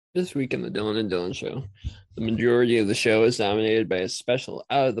This week on the Dylan and Dylan Show, the majority of the show is dominated by a special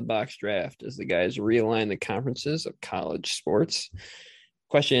out of the box draft as the guys realign the conferences of college sports.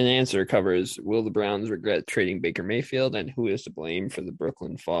 Question and answer covers will the Browns regret trading Baker Mayfield and who is to blame for the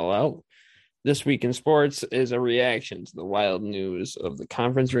Brooklyn fallout? This week in sports is a reaction to the wild news of the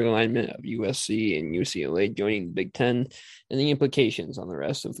conference realignment of USC and UCLA joining the Big Ten and the implications on the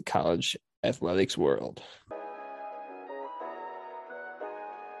rest of the college athletics world.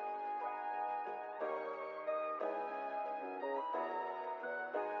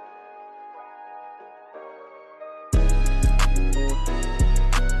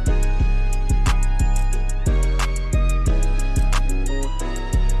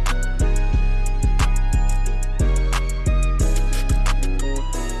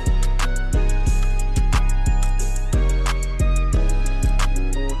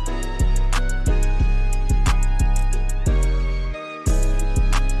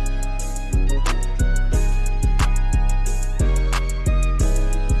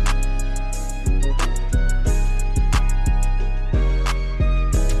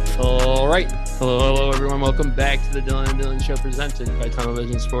 Hello, everyone. Welcome back to the Dylan and Dylan Show presented by Tunnel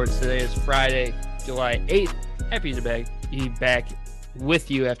Vision Sports. Today is Friday, July 8th. Happy to be back with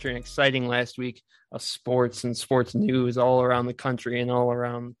you after an exciting last week of sports and sports news all around the country and all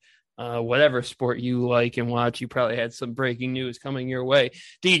around whatever sport you like and watch. You probably had some breaking news coming your way.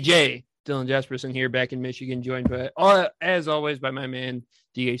 DJ Dylan Jesperson here back in Michigan, joined by, as always, by my man,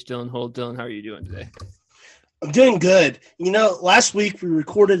 DH Dylan Holt. Dylan, how are you doing today? I'm doing good. Last week we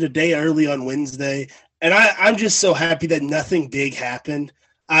recorded a day early on Wednesday, and I'm just so happy that nothing big happened.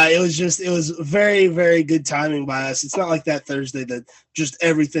 It was very, very good timing by us. It's not like that Thursday that just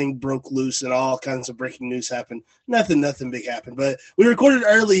everything broke loose and all kinds of breaking news happened. Nothing big happened. But we recorded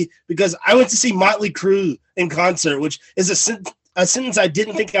early because I went to see Motley Crue in concert, which is a sentence I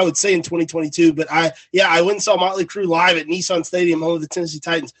didn't think I would say in 2022. But I went and saw Motley Crue live at Nissan Stadium, home of the Tennessee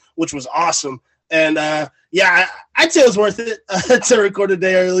Titans, which was awesome. And I'd say it was worth it to record a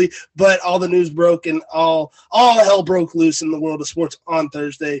day early, but all the news broke and all hell broke loose in the world of sports on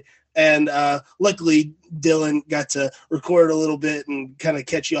Thursday. And luckily, Dylan got to record a little bit and kind of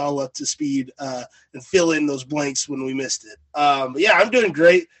catch you all up to speed and fill in those blanks when we missed it. I'm doing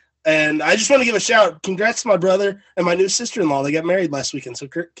great. And I just want to give a shout. Congrats to my brother and my new sister-in-law. They got married last weekend. So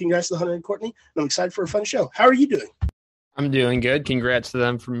congrats to Hunter and Courtney. I'm excited for a fun show. How are you doing? I'm doing good. Congrats to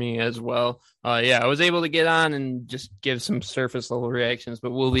them from me as well. I was able to get on and just give some surface level reactions,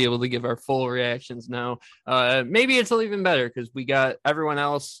 but we'll be able to give our full reactions now. Maybe it's even better because we got everyone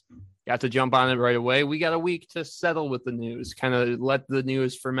else got to jump on it right away. We got a week to settle with the news, kind of let the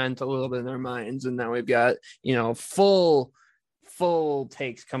news ferment a little bit in our minds. And now we've got, full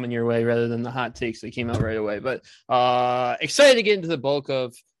takes coming your way rather than the hot takes that came out right away. But excited to get into the bulk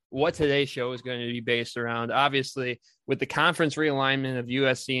of what today's show is going to be based around. Obviously, with the conference realignment of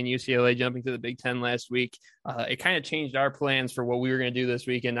USC and UCLA jumping to the Big Ten last week, it kind of changed our plans for what we were going to do this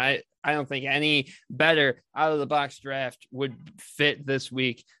week. And I don't think any better out of the box draft would fit this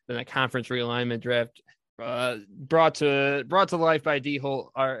week than a conference realignment draft brought to life by D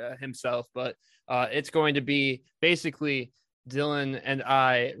Holt himself. But it's going to be basically Dylan and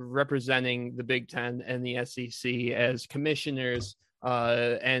I representing the Big Ten and the SEC as commissioners.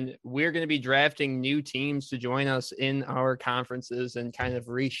 And we're going to be drafting new teams to join us in our conferences and kind of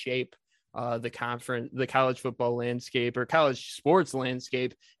reshape the college football landscape or college sports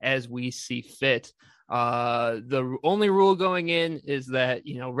landscape as we see fit. The only rule going in is that,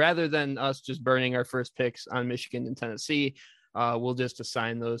 rather than us just burning our first picks on Michigan and Tennessee, we'll just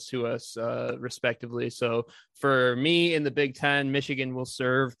assign those to us respectively. So for me in the Big Ten, Michigan will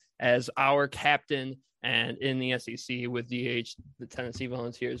serve as our captain. And in the SEC with DH, the Tennessee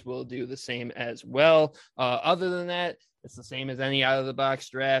Volunteers will do the same as well. Other than that, it's the same as any out-of-the-box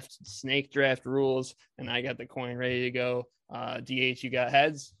draft, snake draft rules, and I got the coin ready to go. DH, you got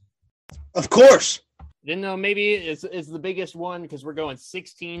heads? Of course. Didn't know, maybe it's the biggest one because we're going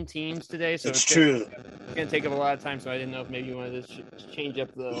 16 teams today. So it's true. It's going to take up a lot of time, so I didn't know if maybe you wanted to change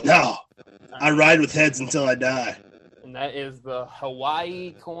up the... No, I ride with heads until I die. And that is the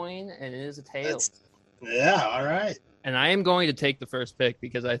Hawaii coin, and it is a tails. Yeah, all right. And I am going to take the first pick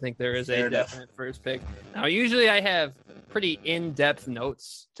because I think there is a definite first pick. Now, usually I have pretty in-depth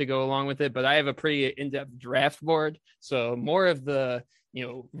notes to go along with it, but I have a pretty in-depth draft board. So more of the,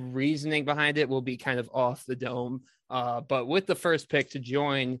 reasoning behind it will be kind of off the dome. But with the first pick to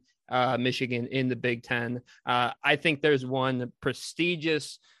join Michigan in the Big Ten, I think there's one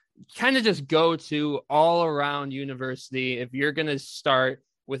prestigious kind of just go to all around university. If you're going to start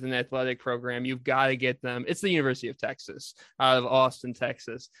with an athletic program, you've got to get them. It's the University of Texas out of Austin,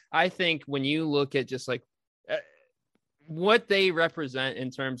 Texas. I think when you look at just like what they represent in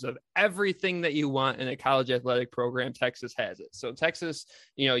terms of everything that you want in a college athletic program, Texas has it. So Texas,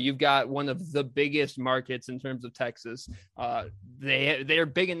 you've got one of the biggest markets in terms of Texas. They're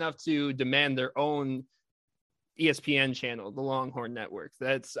big enough to demand their own ESPN channel, the Longhorn Network.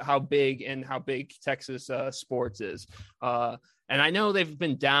 That's how big Texas sports is. And I know they've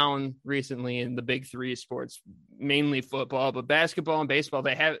been down recently in the big three sports, mainly football, but basketball and baseball,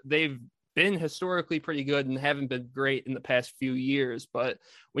 they've been historically pretty good and haven't been great in the past few years. But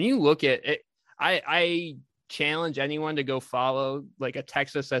when you look at it, I challenge anyone to go follow like a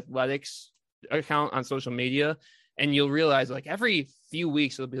Texas athletics account on social media, and you'll realize like every few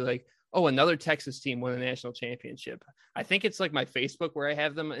weeks it'll be like, oh, another Texas team won a national championship. I think it's like my Facebook where I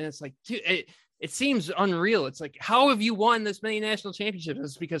have them, and it's like, dude, it seems unreal. It's like, how have you won this many national championships?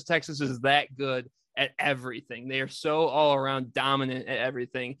 It's because Texas is that good at everything. They are so all around dominant at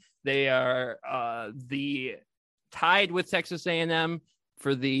everything. They are tied with Texas A&M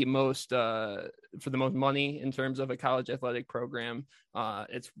for the most money in terms of a college athletic program.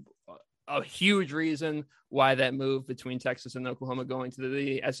 It's a huge reason why that move between Texas and Oklahoma going to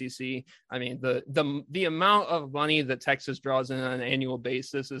the SEC. I mean, the amount of money that Texas draws in on an annual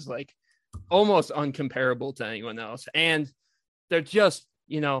basis is like almost uncomparable to anyone else. And they're just,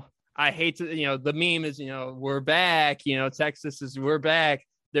 I hate to, the meme is, we're back, we're back.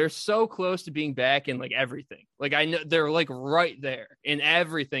 They're so close to being back in like everything. Like I know they're like right there in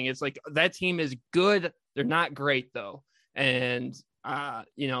everything. It's like that team is good. They're not great though. And,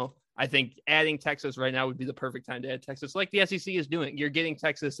 I think adding Texas right now would be the perfect time to add Texas, like the SEC is doing. You're getting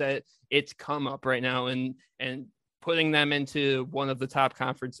Texas at its come up right now, and putting them into one of the top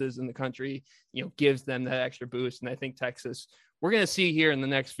conferences in the country, gives them that extra boost. And I think Texas, we're going to see here in the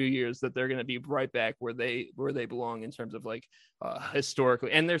next few years that they're going to be right back where they belong in terms of like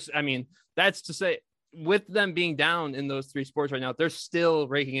historically. And that's to say, with them being down in those three sports right now, they're still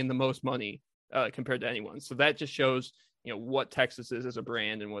raking in the most money compared to anyone. So that just shows, what Texas is as a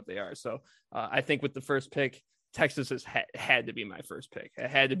brand and what they are. So I think with the first pick, Texas has had to be my first pick. It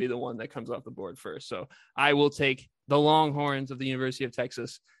had to be the one that comes off the board first. So I will take the Longhorns of the University of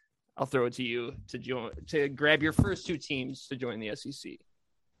Texas. I'll throw it to you to grab your first two teams to join the SEC.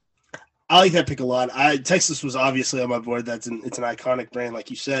 I like that pick a lot. Texas was obviously on my board. It's an iconic brand,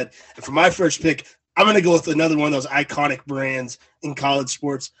 like you said. And for my first pick, I'm going to go with another one of those iconic brands in college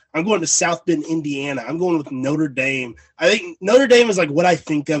sports. I'm going to South Bend, Indiana. I'm going with Notre Dame. I think Notre Dame is like what I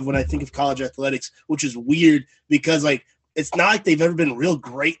think of when I think of college athletics, which is weird because like it's not like they've ever been real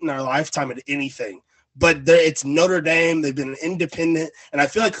great in our lifetime at anything. But it's Notre Dame. They've been independent. And I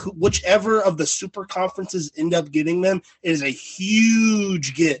feel like whichever of the super conferences end up getting them is a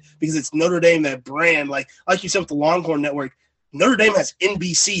huge get because it's Notre Dame, that brand. Like you said with the Longhorn Network, Notre Dame has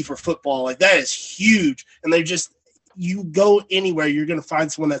NBC for football. Like that is huge. And you go anywhere, you're going to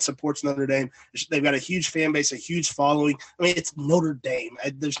find someone that supports Notre Dame. They've got a huge fan base, a huge following. I mean, it's Notre Dame.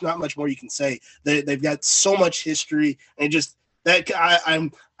 There's not much more you can say. They've got so much history and just that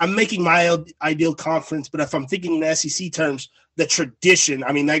I'm making my ideal conference. But if I'm thinking in SEC terms, the tradition,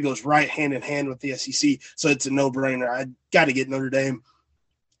 I mean, that goes right hand in hand with the SEC. So it's a no-brainer. I got to get Notre Dame.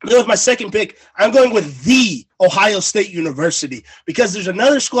 Then with my second pick, I'm going with the Ohio State University because there's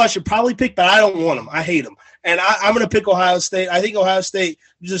another school I should probably pick, but I don't want them. I hate them. And I'm going to pick Ohio State. I think Ohio State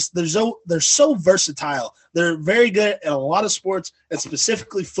they're so versatile. They're very good at a lot of sports and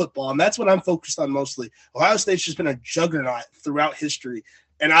specifically football, and that's what I'm focused on mostly. Ohio State's just been a juggernaut throughout history,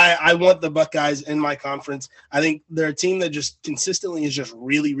 and I want the Buckeyes in my conference. I think they're a team that just consistently is just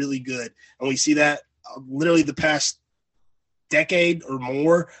really, really good, and we see that literally the past decade or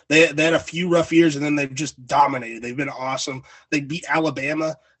more. They had a few rough years, and then they've just dominated. They've been awesome. They beat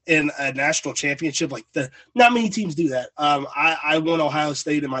Alabama in a national championship. Not many teams do that. I want Ohio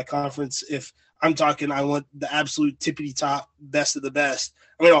State in my conference. If I'm talking, I want the absolute tippity top, best of the best.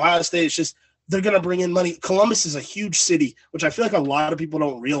 I mean, Ohio State is just, they're going to bring in money. Columbus is a huge city, which I feel like a lot of people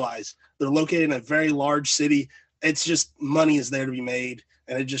don't realize. They're located in a very large city. It's just money is there to be made,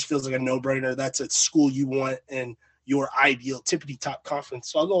 and it just feels like a no-brainer. That's a school you want in your ideal tippity top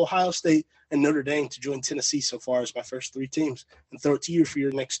conference. So I'll go Ohio State and Notre Dame to join Tennessee so far as my first three teams, and throw it to you for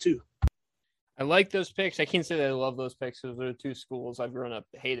your next two. I like those picks. I can't say that I love those picks because they're two schools I've grown up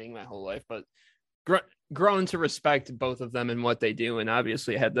hating my whole life, but grown to respect both of them and what they do, and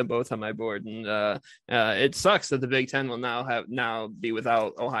obviously had them both on my board. And it sucks that the Big Ten will now be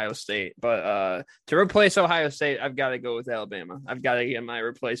without Ohio State. But to replace Ohio State, I've got to go with Alabama. I've got to get my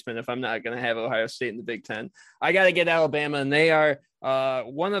replacement if I'm not going to have Ohio State in the Big Ten. I got to get Alabama, and they are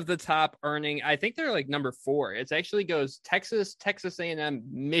One of the top earning, I think they're like number 4. It actually goes Texas, Texas A&M,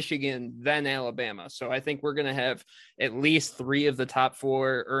 Michigan, then Alabama. So I think we're going to have at least 3 of the top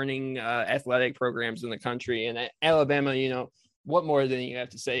 4 earning athletic programs in the country. And Alabama, what more than you have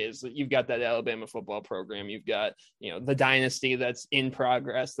to say is that you've got that Alabama football program. You've got, the dynasty that's in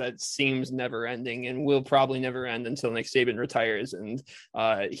progress that seems never ending and will probably never end until Nick Saban retires. And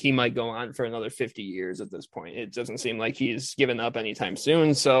he might go on for another 50 years at this point. It doesn't seem like he's given up anytime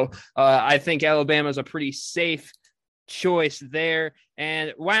soon. So I think Alabama is a pretty safe choice there.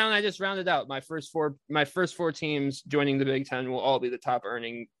 And why don't I just round it out? My first four teams joining the Big Ten will all be the top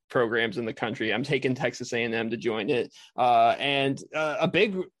earning programs in the country. I'm taking Texas A&M to join it. And a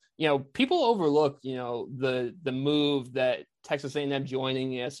big, people overlook, the move that Texas A&M joining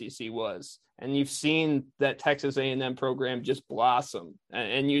the SEC was. And you've seen that Texas A&M program just blossom.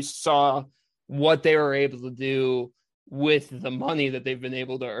 And you saw what they were able to do with the money that they've been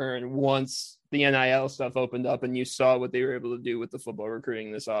able to earn once the NIL stuff opened up, and you saw what they were able to do with the football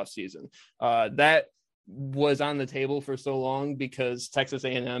recruiting this offseason. That was on the table for so long because Texas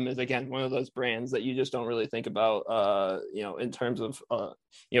A&M is, again, one of those brands that you just don't really think about, in terms of,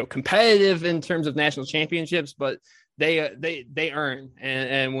 competitive in terms of national championships, but they earn.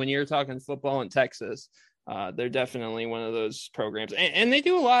 And when you're talking football in Texas, they're definitely one of those programs. And they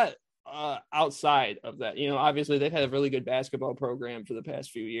do a lot outside of that. Obviously they've had a really good basketball program for the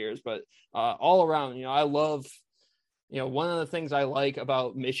past few years, but all around, I love, one of the things I like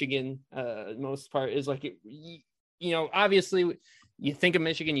about Michigan, most part is like, obviously you think of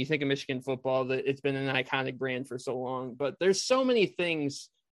Michigan football, that it's been an iconic brand for so long, but there's so many things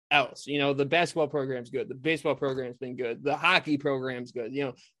else. The basketball program's good. The baseball program's been good. The hockey program's good.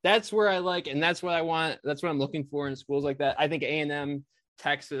 That's where I like, and that's what I want. That's what I'm looking for in schools like that. I think A&M,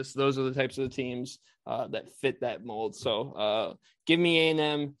 Texas, those are the types of teams that fit that mold. So give me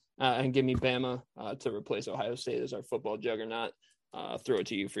A&M and give me Bama to replace Ohio State as our football juggernaut. Throw it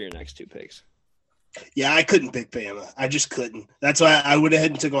to you for your next 2 picks. Yeah, I couldn't pick Bama. I just couldn't. That's why I went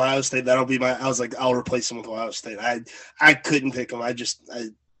ahead and took Ohio State. I was like, I'll replace him with Ohio State. I couldn't pick him. I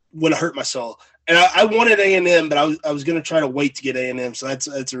would have hurt my soul. And I wanted A&M, but I was going to try to wait to get A&M. So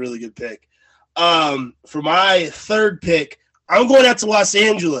that's a really good pick. For my 3rd pick, I'm going out to Los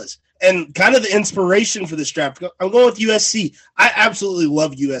Angeles, and kind of the inspiration for this draft, I'm going with USC. I absolutely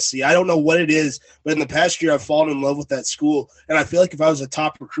love USC. I don't know what it is, but in the past year, I've fallen in love with that school. And I feel like if I was a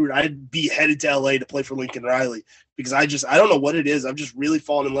top recruit, I'd be headed to LA to play for Lincoln Riley, because I don't know what it is. I've just really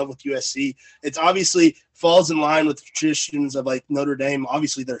fallen in love with USC. It's obviously falls in line with the traditions of like Notre Dame.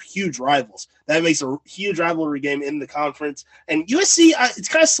 Obviously, they're huge rivals. That makes a huge rivalry game in the conference. And USC, it's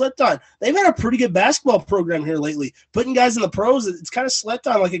kind of slept on. They've had a pretty good basketball program here lately. Putting guys in the pros, it's kind of slept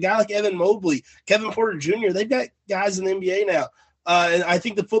on. Like a guy like Evan Mobley, Kevin Porter Jr., they've got guys in the NBA now. And I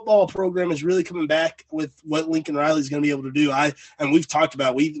think the football program is really coming back with what Lincoln Riley is going to be able to do. And we've talked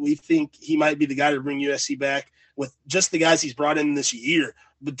about, we think he might be the guy to bring USC back with just the guys he's brought in this year.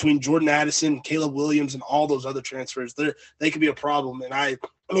 Between Jordan Addison, Caleb Williams, and all those other transfers, they could be a problem. And I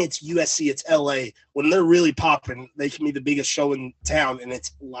mean, it's USC, it's LA. When they're really popping, they can be the biggest show in town, and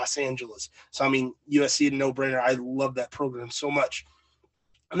it's Los Angeles. So, I mean, USC, no-brainer. I love that program so much.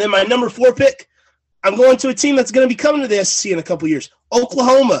 And then my number 4 pick, I'm going to a team that's going to be coming to the SEC in a couple years,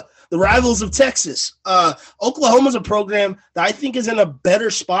 Oklahoma, the rivals of Texas. Oklahoma's a program that I think is in a better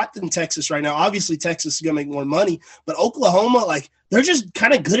spot than Texas right now. Obviously, Texas is going to make more money, but Oklahoma, they're just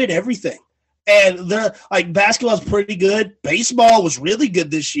kind of good at everything. And they're basketball is pretty good. Baseball was really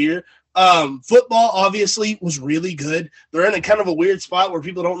good this year. Football obviously was really good. They're in a kind of a weird spot where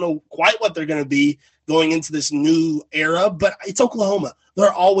people don't know quite what they're going to be going into this new era, but it's Oklahoma.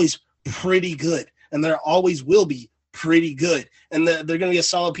 They're always pretty good, and there always will be pretty good. And they're going to be a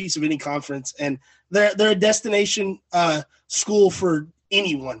solid piece of any conference. And they're a destination school for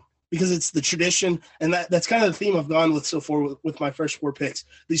anyone, because it's the tradition, and that's kind of the theme I've gone with so far with my first 4 picks.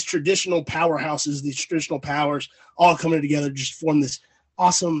 These traditional powerhouses, these traditional powers all coming together just form this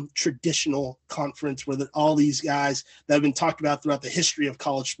awesome traditional conference where all these guys that have been talked about throughout the history of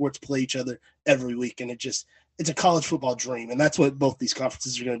college sports play each other every week. And it's a college football dream, and that's what both these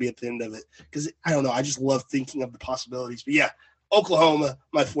conferences are going to be at the end of it. Because, I don't know, I just love thinking of the possibilities. But, yeah, Oklahoma,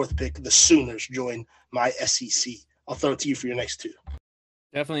 my 4th pick. The Sooners join my SEC. I'll throw it to you for your next 2.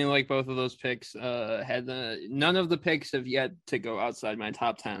 Definitely like both of those picks. None of the picks have yet to go outside my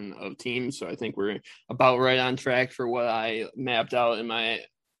top 10 of teams, so I think we're about right on track for what I mapped out in my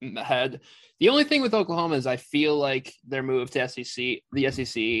head. The only thing with Oklahoma is I feel like their move to the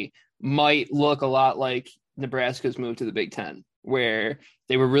SEC might look a lot like Nebraska's move to the Big Ten, where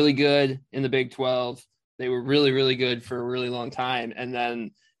they were really good in the Big 12. They were really, really good for a really long time. And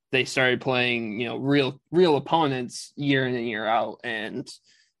then they started playing, real opponents year in and year out. And,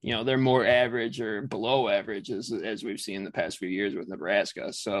 they're more average or below average as we've seen the past few years with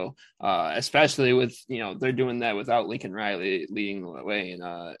Nebraska. So especially with, they're doing that without Lincoln Riley leading the way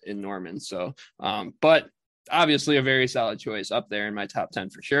in Norman. So, but obviously a very solid choice up there in my top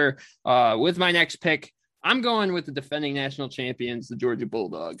 10 for sure. With my next pick, I'm going with the defending national champions, the Georgia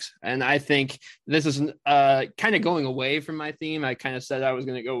Bulldogs. And I think this is kind of going away from my theme. I kind of said I was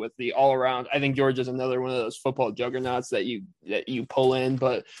going to go with the all around. I think Georgia's another one of those football juggernauts that you pull in.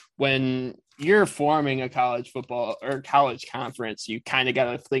 But when you're forming a college football or college conference, you kind of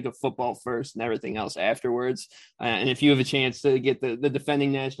got to think of football first and everything else afterwards. And if you have a chance to get the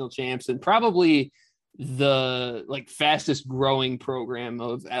defending national champs and probably the fastest growing program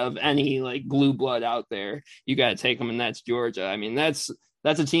of any blue blood out there, you got to take them, and that's Georgia. I mean, that's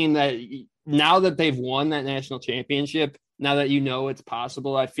a team that now that they've won that national championship, now that it's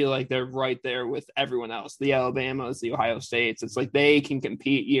possible, I feel like they're right there with everyone else, the Alabamas, the Ohio States. It's like they can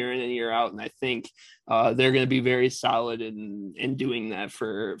compete year in and year out, and I think they're going to be very solid in doing that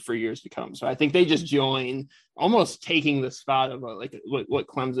for years to come. So I think they just join, almost taking the spot of what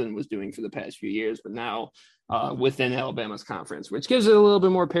Clemson was doing for the past few years, but now within Alabama's conference, which gives it a little bit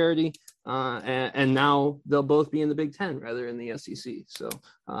more parity. And now they'll both be in the Big Ten rather than the SEC. So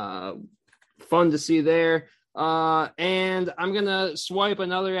fun to see there. And I'm going to swipe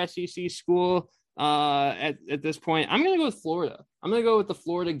another SEC school at this point. I'm going to go with Florida. I'm going to go with the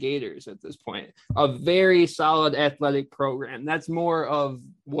Florida Gators at this point. A very solid athletic program. That's more of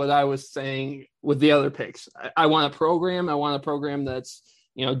what I was saying with the other picks. I want a program. I want a program that's,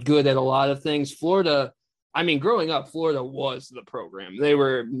 good at a lot of things. Florida, I mean, growing up, Florida was the program. They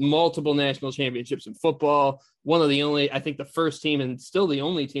were multiple national championships in football. One of the only, I think the first team and still the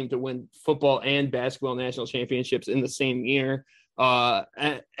only team to win football and basketball national championships in the same year.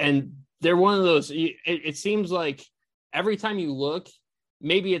 And they're one of those, it seems like every time you look,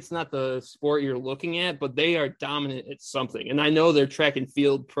 maybe it's not the sport you're looking at, but they are dominant at something. And I know their track and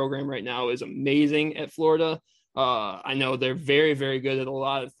field program right now is amazing at Florida. I know they're very, very good at a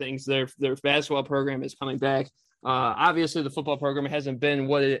lot of things. Their basketball program is coming back. Obviously, the football program hasn't been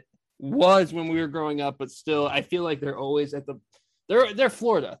what it was when we were growing up, but still, I feel like they're always they're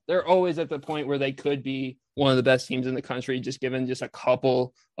Florida. They're always at the point where they could be one of the best teams in the country, just given just a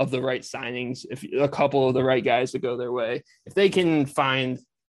couple of the right signings, if a couple of the right guys to go their way. If they can find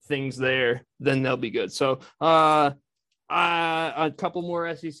things there, then they'll be good. So a couple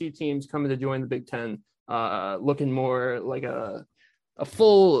more SEC teams coming to join the Big Ten. Looking more like a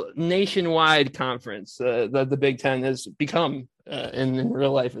full nationwide conference that the Big Ten has become in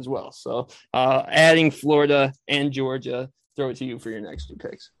real life as well. So adding Florida and Georgia, throw it to you for your next two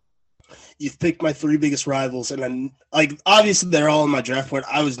picks. You've picked my three biggest rivals, and I'm obviously they're all in my draft board.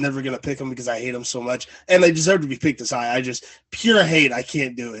 I was never going to pick them because I hate them so much, and they deserve to be picked as high. I just pure hate. I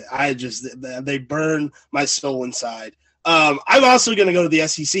can't do it. They burn my soul inside. I'm also going to go to the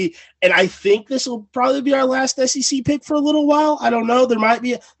SEC, and I think this will probably be our last SEC pick for a little while. I don't know. There might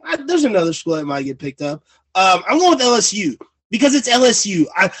be there's another school that might get picked up. I'm going with LSU because it's LSU.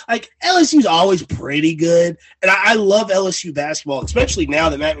 LSU's always pretty good, and I love LSU basketball, especially now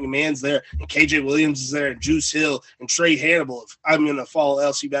that Matt McMahon's there and KJ Williams is there and Juice Hill and Trey Hannibal. I'm going to follow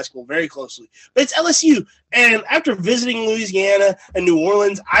LSU basketball very closely, but it's LSU. And after visiting Louisiana and New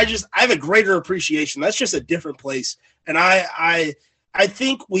Orleans, I have a greater appreciation. That's just a different place. And I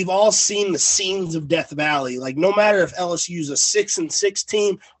think we've all seen the scenes of Death Valley. Like, no matter if LSU's a 6-6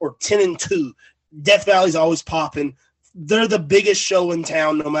 team or 10-2, Death Valley's always popping. They're the biggest show in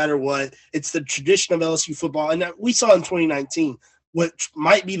town, no matter what. It's the tradition of LSU football. And we saw in 2019, which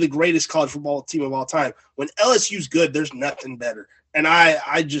might be the greatest college football team of all time. When LSU's good, there's nothing better. And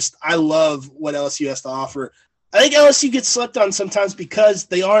I love what LSU has to offer. I think LSU gets slept on sometimes because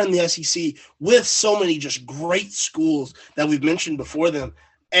they are in the SEC with so many just great schools that we've mentioned before them.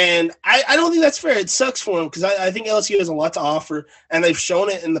 And I don't think that's fair. It sucks for them because I think LSU has a lot to offer, and they've shown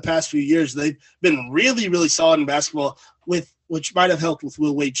it in the past few years. They've been really, really solid in basketball, which might have helped with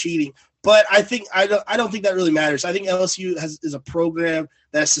Will Wade cheating. But I don't think that really matters. I think LSU is a program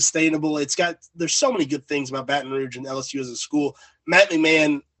that's sustainable. There's so many good things about Baton Rouge and LSU as a school. Matt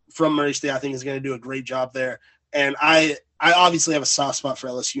McMahon from Murray State, I think, is going to do a great job there. And I obviously have a soft spot for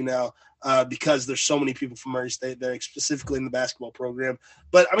LSU now because there's so many people from Murray State there, specifically in the basketball program.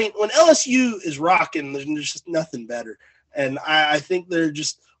 But, I mean, when LSU is rocking, there's just nothing better. And I think they're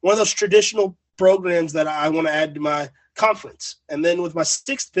just one of those traditional programs that I want to add to my conference. And then with my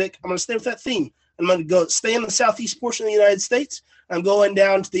sixth pick, I'm going to stay with that theme. I'm going to stay in the southeast portion of the United States. I'm going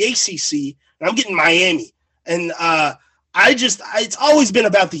down to the ACC, and I'm getting Miami. And it's always been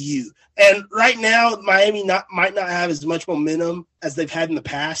about the U. And right now, Miami might not have as much momentum as they've had in the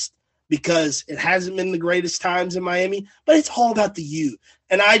past because it hasn't been the greatest times in Miami, but it's all about the U.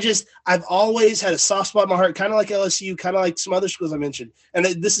 And I've always had a soft spot in my heart, kind of like LSU, kind of like some other schools I mentioned. And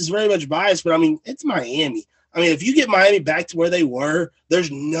this is very much biased, but I mean, it's Miami. I mean, if you get Miami back to where they were,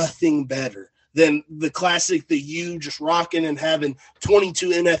 there's nothing better than the classic, the U just rocking and having 22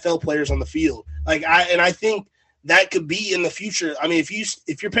 NFL players on the field. I think that could be in the future. I mean,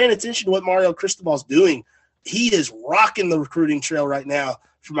 if you're paying attention to what Mario Cristobal's doing, he is rocking the recruiting trail right now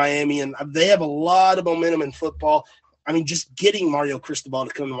for Miami, and they have a lot of momentum in football. I mean, just getting Mario Cristobal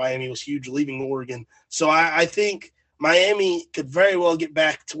to come to Miami was huge, leaving Oregon. So I think Miami could very well get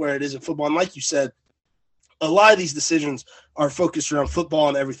back to where it is in football. And like you said, a lot of these decisions are focused around football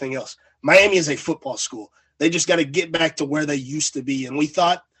and everything else. Miami is a football school. They just got to get back to where they used to be. And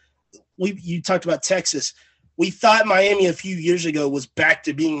you talked about Texas. We thought Miami a few years ago was back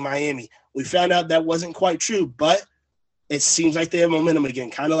to being Miami. We found out that wasn't quite true, but it seems like they have momentum again,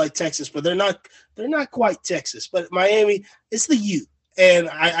 kind of like Texas, but they're not quite Texas. But Miami, it's the U. And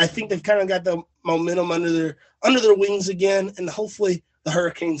I think they've kind of got the momentum under their wings again, and hopefully the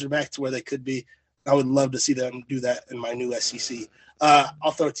Hurricanes are back to where they could be. I would love to see them do that in my new SEC.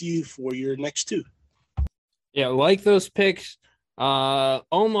 I'll throw it to you for your next two. Yeah, like those picks.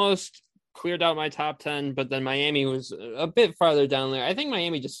 Almost cleared out my top 10, but then Miami was a bit farther down there. I think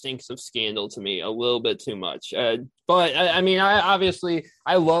Miami just stinks of scandal to me a little bit too much. But I mean,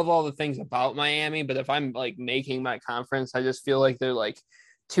 I love all the things about Miami, but if I'm like making my conference, I just feel like they're like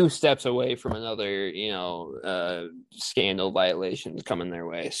 2 steps away from another, scandal violations coming their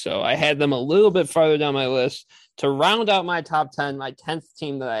way. So I had them a little bit farther down my list. To round out my top 10, my 10th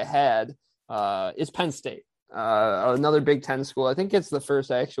team that I had is Penn State. Another Big Ten school. I think it's the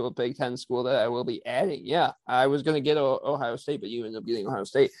first actual Big Ten school that I will be adding. Yeah, I was going to get Ohio State, but you ended up getting Ohio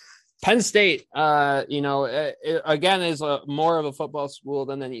State. Penn State, again, is more of a football school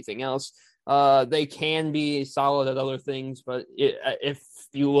than anything else. They can be solid at other things, but if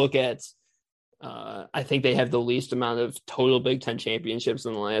you look at, I think they have the least amount of total Big Ten championships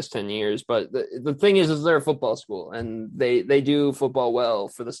in the last 10 years. But the thing is they're a football school, and they do football well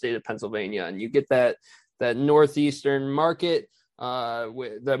for the state of Pennsylvania, and you get that northeastern market,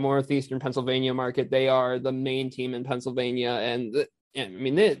 with the northeastern Pennsylvania market. They are the main team in Pennsylvania, and I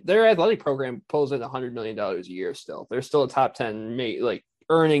mean their athletic program pulls in $100 million a year. Still, they're still a top 10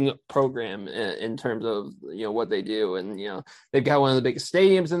 earning program in terms of what they do, and they've got one of the biggest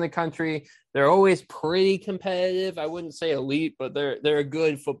stadiums in the country. They're always pretty competitive. I wouldn't say elite, but they're a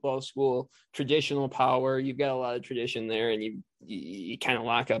good football school. Traditional power. You've got a lot of tradition there, and you kind of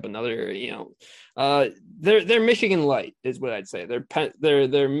lock up another. They're Michigan light is what I'd say.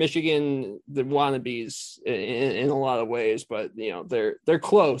 They're Michigan the wannabes in a lot of ways, but they're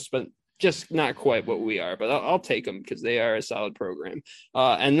close, but just not quite what we are. But I'll take them because they are a solid program.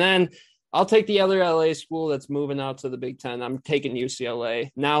 And then I'll take the other LA school that's moving out to the Big Ten. I'm taking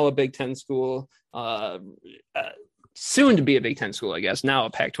UCLA, now a Big Ten school, soon to be a Big Ten school, I guess. Now a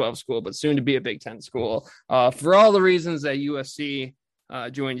Pac-12 school, but soon to be a Big Ten school. For all the reasons that USC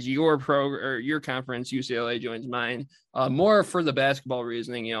joins your conference, UCLA joins mine. More for the basketball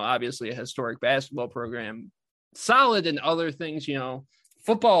reasoning. Obviously a historic basketball program, solid in other things.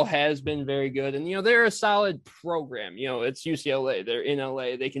 Football has been very good, and they're a solid program. It's UCLA. They're in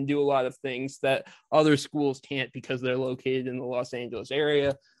LA. They can do a lot of things that other schools can't because they're located in the Los Angeles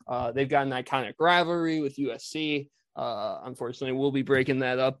area. They've got an iconic rivalry with USC. Unfortunately, we'll be breaking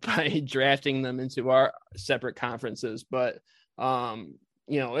that up by drafting them into our separate conferences. But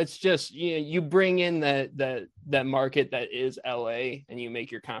it's just you bring in that market that is LA, and you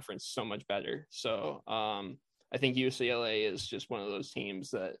make your conference so much better. So I think UCLA is just one of those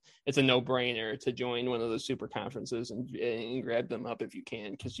teams that it's a no-brainer to join one of those super conferences and grab them up if you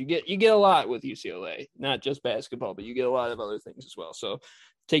can, because you get a lot with UCLA, not just basketball, but you get a lot of other things as well. So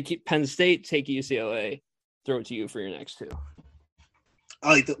take Penn State, take UCLA, throw it to you for your next two. I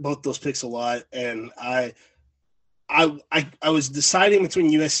like both those picks a lot, and I was deciding between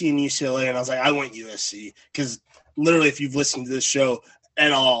USC and UCLA, and I was like, I want USC because literally, if you've listened to this show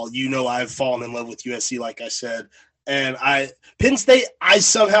at all, I've fallen in love with USC, like I said. And Penn State, I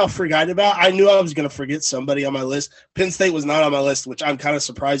somehow forgot about. I knew I was going to forget somebody on my list. Penn State was not on my list, which I'm kind of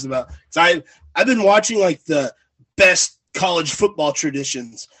surprised about. Because I've been watching the best college football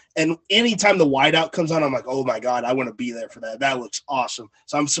traditions, and anytime the whiteout comes on, I'm like, oh my God, I want to be there for that. That looks awesome.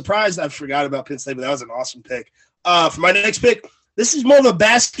 So I'm surprised I forgot about Penn State, but that was an awesome pick. For my next pick, this is more of a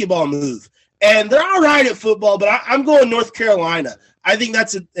basketball move. and they're all right at football, but I'm going North Carolina. I think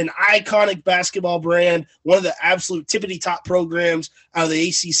that's an iconic basketball brand, one of the absolute tippity-top programs out of the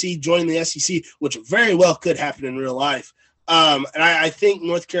ACC, joining the SEC, which very well could happen in real life. And I think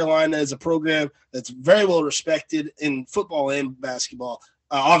North Carolina is a program that's very well respected in football and basketball.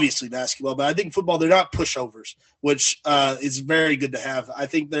 Obviously basketball, but I think football, they're not pushovers, which is very good to have. I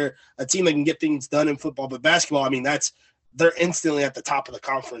think they're a team that can get things done in football, but basketball, I mean, they're instantly at the top of the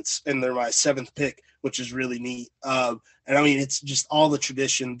conference, and they're my 7th pick, which is really neat. And I mean, it's just all the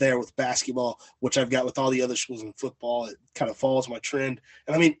tradition there with basketball, which I've got with all the other schools in football. It kind of follows my trend.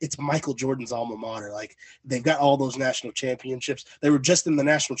 And I mean, it's Michael Jordan's alma mater. Like, they've got all those national championships. They were just in the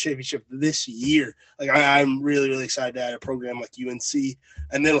national championship this year. Like, I'm really, really excited to add a program like UNC.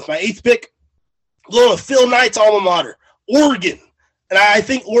 And then with my 8th pick, I'm going with Phil Knight's alma mater, Oregon. And I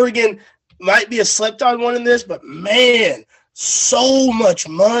think Oregon might be a slept-on one in this, but man, so much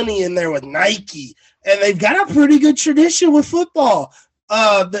money in there with Nike. And they've got a pretty good tradition with football.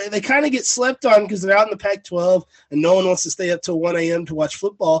 They kind of get slept on because they're out in the Pac-12 and no one wants to stay up till 1 a.m. to watch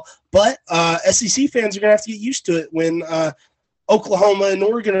football. But SEC fans are going to have to get used to it when Oklahoma and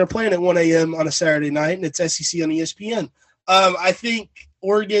Oregon are playing at 1 a.m. on a Saturday night, and it's SEC on ESPN. I think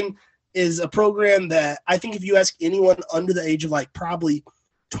Oregon is a program that I think if you ask anyone under the age of like probably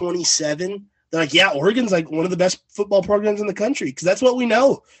 27, they're like, yeah, Oregon's like one of the best football programs in the country, because that's what we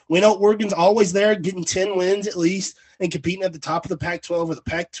know. We know Oregon's always there getting 10 wins at least and competing at the top of the Pac-12 or the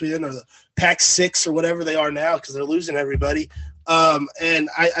Pac-10 or the Pac-6 or whatever they are now, because they're losing everybody. And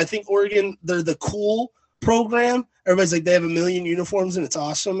I think Oregon, they're the cool program. Everybody's like, they have 1 million uniforms and it's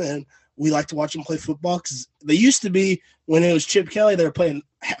awesome, and we like to watch them play football, because they used to be, when it was Chip Kelly, they were playing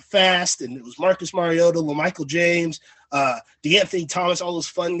fast, and it was Marcus Mariota, LaMichael James, DeAnthony Thomas, all those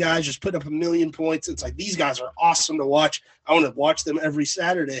fun guys just put up 1 million points. It's like, these guys are awesome to watch. I want to watch them every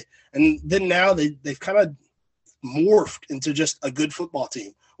Saturday. And then now they've kind of morphed into just a good football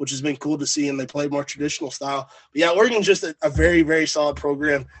team, which has been cool to see, and they play more traditional style. But yeah, Oregon's just a very, very solid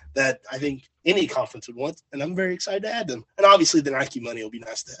program that I think any conference would want, and I'm very excited to add them. And obviously the Nike money will be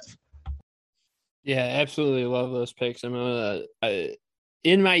nice to have. Yeah, absolutely love those picks.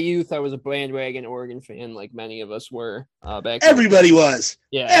 In my youth, I was a bandwagon Oregon fan, like many of us were back. Everybody was.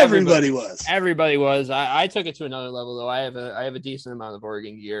 Yeah, everybody was. Everybody was. I took it to another level, though. I have a decent amount of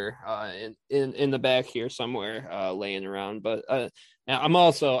Oregon gear in the back here somewhere laying around. But I'm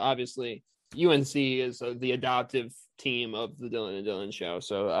also, obviously, UNC is the adoptive team of the Dylan and Dylan show,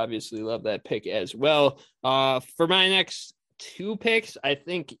 so obviously love that pick as well. For my next 2 picks, I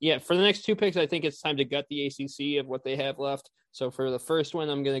think it's time to gut the ACC of what they have left. So for the first one,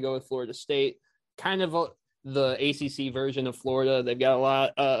 I'm going to go with Florida State, kind of the ACC version of Florida. They've got a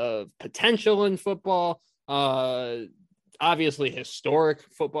lot of potential in football. Obviously, historic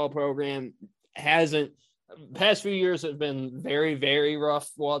football program. Past few years have been very, very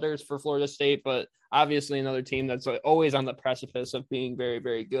rough waters for Florida State, but obviously another team that's always on the precipice of being very,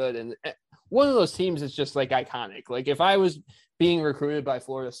 very good. And one of those teams is just like iconic. Like, if I was being recruited by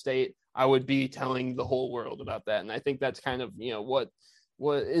Florida State, I would be telling the whole world about that. And I think that's kind of,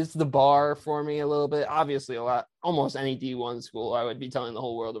 what is the bar for me a little bit. Obviously, almost any D1 school I would be telling the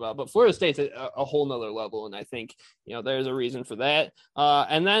whole world about, but Florida State's a whole nother level. And I think, there's a reason for that.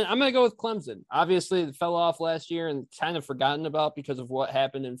 And then I'm going to go with Clemson. Obviously, it fell off last year and kind of forgotten about because of what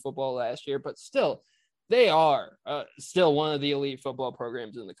happened in football last year, but still, they are still one of the elite football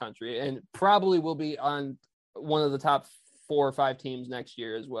programs in the country, and probably will be on one of the top 4 or 5 teams next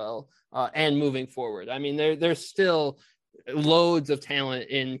year as well, and moving forward. I mean, there's still loads of talent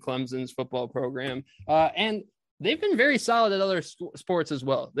in Clemson's football program, and they've been very solid at other sports as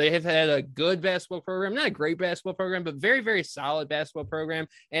well. They have had a good basketball program, not a great basketball program, but very, very solid basketball program,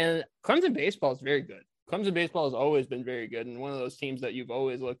 and Clemson baseball is very good. Clemson baseball has always been very good, and one of those teams that you've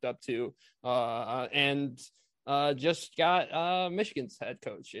always looked up to, and just got Michigan's head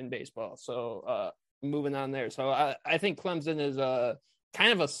coach in baseball. So moving on there. So I think Clemson is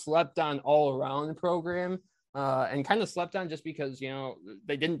kind of a slept-on all-around program, and kind of slept on just because,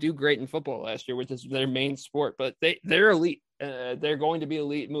 they didn't do great in football last year, which is their main sport, but they're elite. They're going to be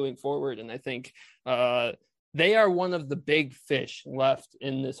elite moving forward, and I think they are one of the big fish left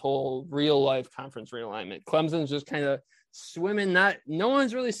in this whole real-life conference realignment. Clemson's just kind of swimming. No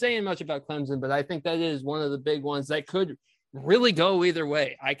one's really saying much about Clemson, but I think that is one of the big ones that could really go either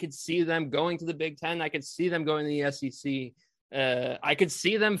way. I could see them going to the Big Ten. I could see them going to the SEC. I could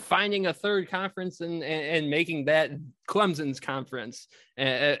see them finding a third conference and making that Clemson's conference,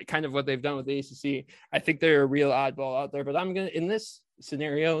 kind of what they've done with the ACC. I think they're a real oddball out there, but in this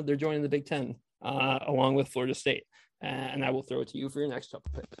scenario, they're joining the Big Ten along with Florida State. And I will throw it to you for your next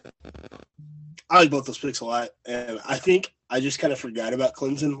couple picks. I like both those picks a lot, and I think I just kind of forgot about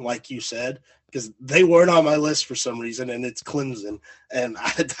Clemson, like you said, because they weren't on my list for some reason, and it's Clemson, and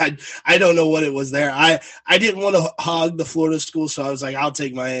I don't know what it was there. I didn't want to hog the Florida school, so I was like, I'll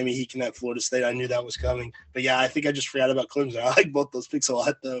take Miami. He can at Florida State. I knew that was coming, but yeah, I think I just forgot about Clemson. I like both those picks a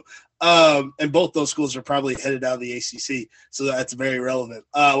lot, though, and both those schools are probably headed out of the ACC, so that's very relevant.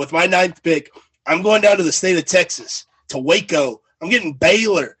 With my 9th pick, I'm going down to the state of Texas, to Waco. I'm getting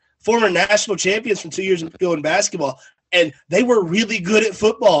Baylor, former national champions from 2 years ago in basketball, and they were really good at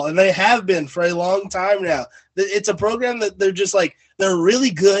football, and they have been for a long time now. It's a program that they're just like, they're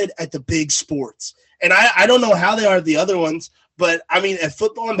really good at the big sports. And I don't know how they are at the other ones, but I mean, at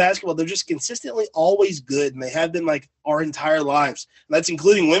football and basketball, they're just consistently always good, and they have been like our entire lives. And that's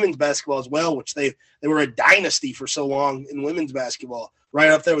including women's basketball as well, which they were a dynasty for so long in women's basketball, right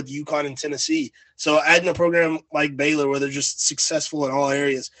up there with UConn and Tennessee. So adding a program like Baylor where they're just successful in all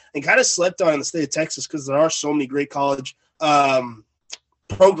areas and kind of slept on in the state of Texas because there are so many great college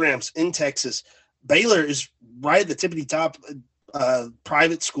programs in Texas. Baylor is right at the tippity top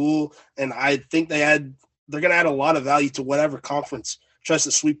private school, and I think they're going to add a lot of value to whatever conference tries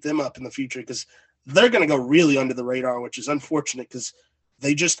to sweep them up in the future because they're going to go really under the radar, which is unfortunate because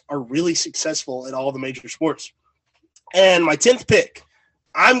they just are really successful at all the major sports. And my 10th pick,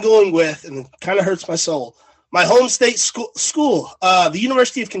 I'm going with, and it kind of hurts my soul, my home state school, the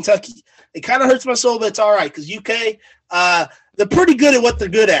University of Kentucky. It kind of hurts my soul, but it's all right because UK, they're pretty good at what they're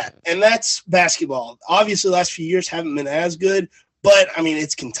good at, and that's basketball. Obviously, the last few years haven't been as good, but, I mean,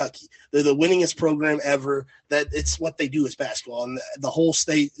 it's Kentucky. They're the winningest program ever. That it's what they do is basketball, and the whole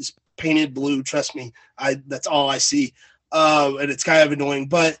state is painted blue. Trust me, that's all I see, and it's kind of annoying,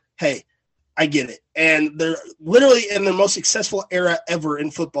 but, hey, I get it. And they're literally in their most successful era ever in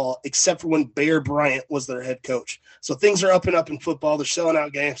football, except for when Bear Bryant was their head coach. So things are up and up in football. They're selling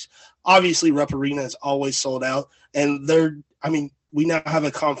out games. Obviously, Rupp Arena is always sold out. And we now have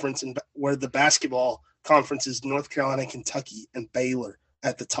a conference where the basketball conference is North Carolina, Kentucky, and Baylor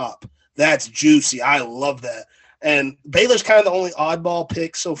at the top. That's juicy. I love that. And Baylor's kind of the only oddball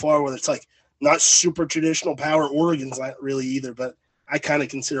pick so far where it's like not super traditional power. Oregon's not really either, but I kind of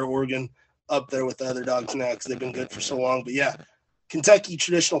consider Oregon up there with the other dogs now because they've been good for so long. But yeah, Kentucky,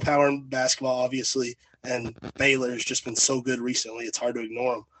 traditional power in basketball, obviously, and Baylor has just been so good recently. It's hard to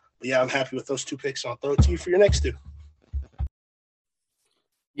ignore them. But yeah, I'm happy with those 2 picks. I'll throw it to you for your next 2.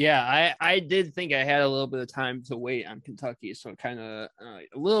 Yeah, I did think I had a little bit of time to wait on Kentucky, so kind of a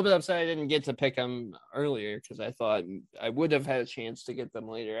little bit upset I didn't get to pick them earlier because I thought I would have had a chance to get them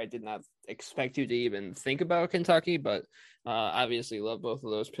later. I did not expect you to even think about Kentucky, but obviously love both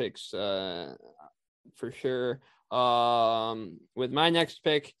of those picks for sure. With my next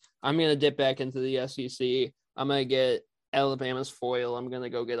pick, I'm going to dip back into the SEC. I'm going to get Alabama's foil. I'm going to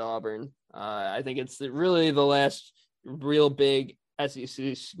go get Auburn. I think it's really the last real big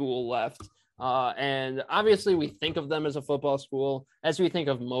SEC school left. And obviously we think of them as a football school, as we think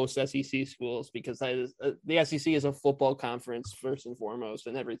of most SEC schools, because the SEC is a football conference first and foremost,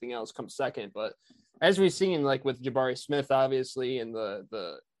 and everything else comes second. But as we've seen, like with Jabari Smith, obviously, and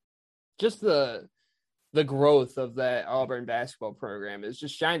the growth of that Auburn basketball program is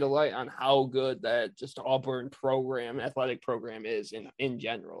just shined a light on how good that just Auburn athletic program is in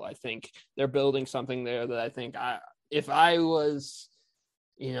general. I think they're building something there that I think if I was,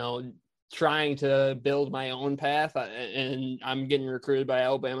 trying to build my own path and I'm getting recruited by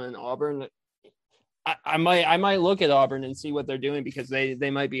Alabama and Auburn, I might look at Auburn and see what they're doing because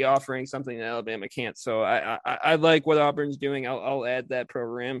they might be offering something that Alabama can't. So I like what Auburn's doing. I'll add that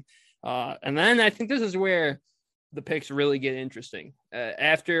program. And then I think this is where the picks really get interesting.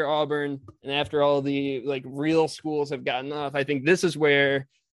 After Auburn and after all the real schools have gotten off, I think this is where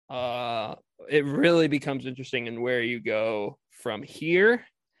it really becomes interesting and where you go from here.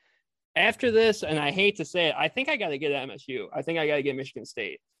 After this, and I hate to say it, I think I got to get MSU. I think I got to get Michigan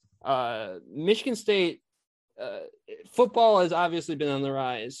State. Michigan State football has obviously been on the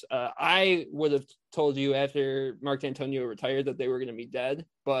rise. I would have told you after Mark D'Antonio retired that they were going to be dead,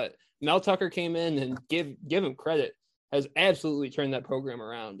 but Mel Tucker came in and give him credit, has absolutely turned that program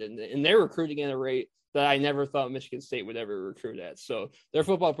around, and they're recruiting at a rate that I never thought Michigan State would ever recruit at. So their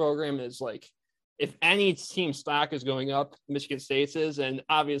football program is if any team stock is going up, Michigan State's is, and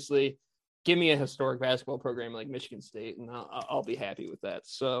obviously give me a historic basketball program like Michigan State, and I'll be happy with that.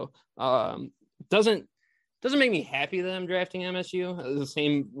 So doesn't make me happy that I'm drafting MSU. The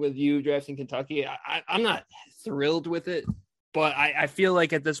same with you drafting Kentucky. I'm not thrilled with it, but I feel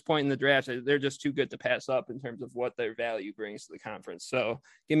like at this point in the draft, they're just too good to pass up in terms of what their value brings to the conference. So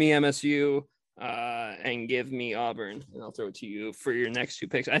give me MSU. and give me Auburn, and I'll throw it to you for your next two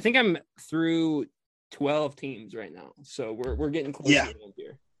picks. I think I'm through 12 teams right now, so we're getting close to the end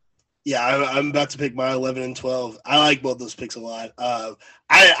here. Yeah, I'm about to pick my 11 and 12. I like both those picks a lot. I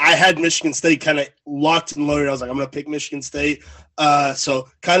had Michigan State kind of locked and loaded. I was like, I'm going to pick Michigan State. So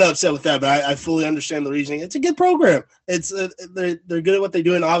kind of upset with that, but I fully understand the reasoning. It's a good program. It's they're good at what they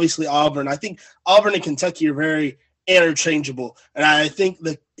do, and obviously Auburn. I think Auburn and Kentucky are very interchangeable, and I think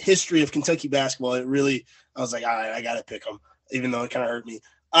the history of Kentucky basketball, I was like, all right, I got to pick them, even though it kind of hurt me.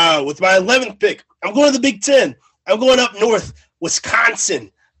 With my 11th pick, I'm going to the Big Ten. I'm going up north,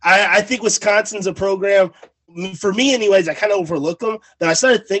 Wisconsin. I think Wisconsin's a program, for me anyways, I kind of overlook them. Then I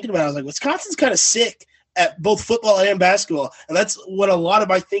started thinking about it. I was like, Wisconsin's kind of sick at both football and basketball. And that's what a lot of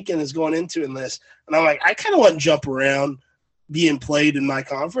my thinking is going into in this. And I'm like, I kind of want to jump around being played in my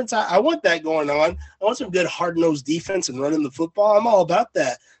conference. I want that going on. I want some good hard-nosed defense and running the football. I'm all about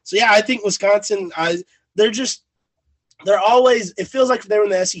that. So, yeah, I think Wisconsin, they're always – it feels like if they were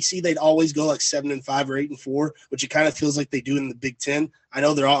in the SEC, they'd always go like 7-5 or 8-4, which it kind of feels like they do in the Big Ten. I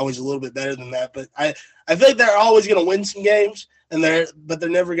know they're always a little bit better than that, but I feel like they're always going to win some games, but they're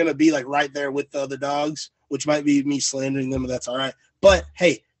never going to be like right there with the other dogs, which might be me slandering them, but that's all right. But,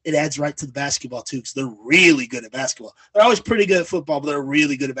 hey, it adds right to the basketball too because they're really good at basketball. They're always pretty good at football, but they're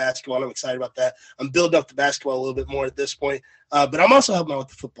really good at basketball, and I'm excited about that. I'm building up the basketball a little bit more at this point, but I'm also helping out with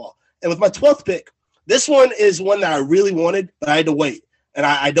the football. And with my 12th pick, this one is one that I really wanted, but I had to wait, and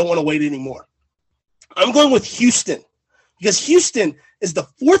I don't want to wait anymore. I'm going with Houston because Houston is the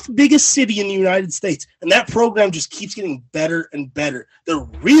fourth biggest city in the United States, and that program just keeps getting better and better. They're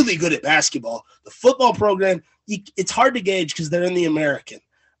really good at basketball. The football program, it's hard to gauge because they're in the American,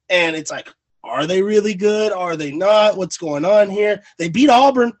 and it's like, are they really good? Are they not? What's going on here? They beat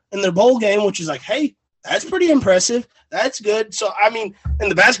Auburn in their bowl game, which is like, hey, that's pretty impressive. That's good. So, I mean, in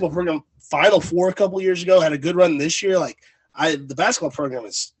the basketball program, Final Four a couple years ago, had a good run this year. The basketball program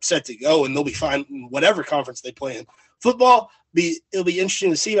is set to go, and they'll be fine in whatever conference they play in. Football, it'll be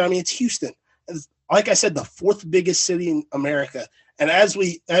interesting to see. But I mean, it's Houston. It's, like I said, the fourth biggest city in America. And as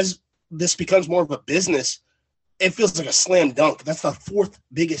this becomes more of a business, it feels like a slam dunk. That's the fourth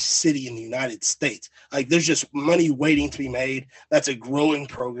biggest city in the United States. Like, there's just money waiting to be made. That's a growing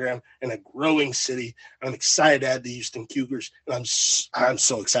program and a growing city. I'm excited to add the Houston Cougars, and I'm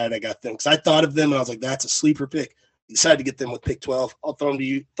so excited I got them because I thought of them and I was like, that's a sleeper pick. Excited to get them with pick 12. I'll throw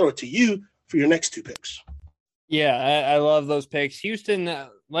it to you for your next two picks. Yeah, I love those picks. Houston,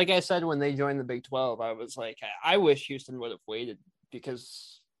 like I said, when they joined the Big 12, I was like, I wish Houston would have waited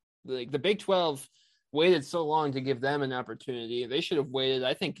because the Big 12 waited so long to give them an opportunity. They should have waited,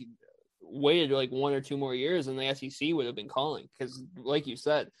 like 1 or 2 more years, and the SEC would have been calling. Because, like you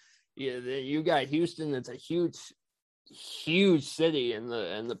said, you got Houston. It's a huge city, and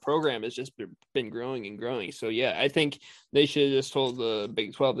the program has just been growing and growing. So yeah, I think they should have just told the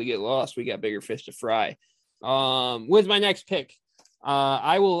Big 12 to get lost. We got bigger fish to fry. With my next pick,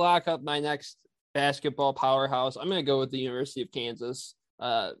 I will lock up my next basketball powerhouse. I'm going to go with the University of Kansas.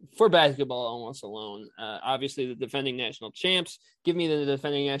 For basketball almost alone. Obviously, the defending national champs. Give me the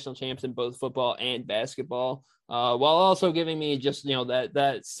defending national champs in both football and basketball, while also giving me just,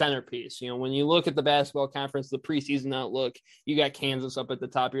 that centerpiece. When you look at the basketball conference, the preseason outlook, you got Kansas up at the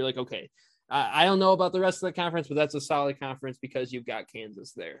top. You're like, okay, I don't know about the rest of the conference, but that's a solid conference because you've got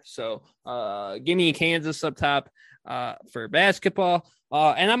Kansas there. So give me Kansas up top for basketball.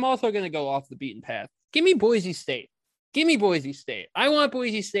 And I'm also going to go off the beaten path. Give me Boise State. Give me Boise State. I want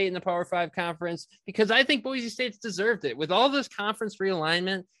Boise State in the Power 5 conference because I think Boise State's deserved it. With all this conference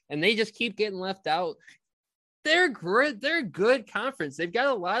realignment and they just keep getting left out, they're great. They're a good conference. They've got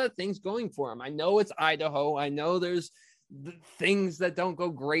a lot of things going for them. I know it's Idaho. I know there's things that don't go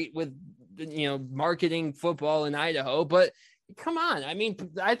great with, marketing football in Idaho, but come on. I mean,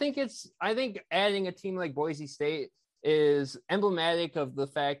 I think adding a team like Boise State is emblematic of the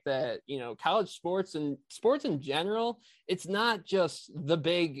fact that, college sports and sports in general, it's not just the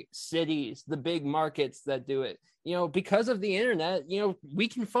big cities, the big markets that do it. Because of the internet, we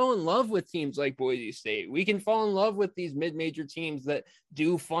can fall in love with teams like Boise State. We can fall in love with these mid-major teams that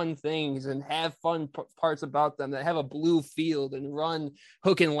do fun things and have fun parts about them, that have a blue field and run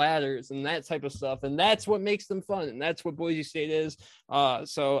hook and ladders and that type of stuff. And that's what makes them fun. And that's what Boise State is.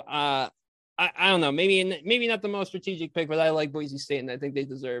 I don't know, maybe not the most strategic pick, but I like Boise State, and I think they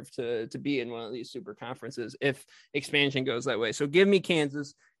deserve to be in one of these super conferences if expansion goes that way. So give me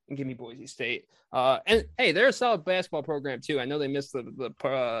Kansas and give me Boise State. And hey, they're a solid basketball program too. I know they missed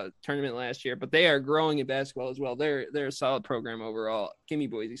the tournament last year, but they are growing in basketball as well. They're a solid program overall. Give me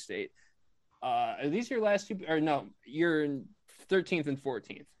Boise State. Are these your last two? Or no, you're in 13th and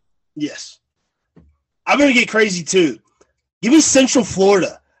 14th. Yes. I'm going to get crazy too. Give me Central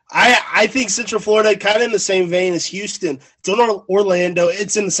Florida. I think Central Florida, kind of in the same vein as Houston. It's in Orlando.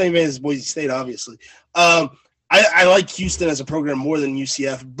 It's in the same vein as Boise State, obviously. I like Houston as a program more than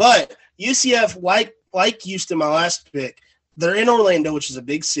UCF, but UCF, like Houston, my last pick, they're in Orlando, which is a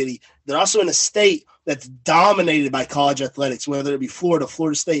big city. They're also in a state that's dominated by college athletics, whether it be Florida,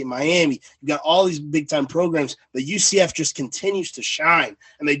 Florida State, Miami. You've got all these big-time programs, but UCF just continues to shine,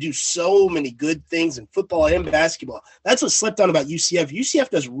 and they do so many good things in football and basketball. That's what slept on about UCF.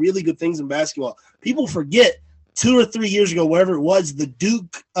 UCF does really good things in basketball. People forget 2 or 3 years ago, wherever it was, the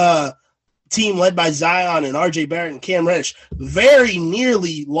Duke team led by Zion and R.J. Barrett and Cam Reddish very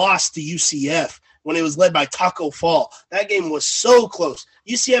nearly lost to UCF when it was led by Taco Fall. That game was so close.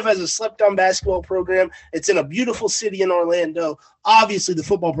 UCF has a slept-on basketball program. It's in a beautiful city in Orlando. Obviously, the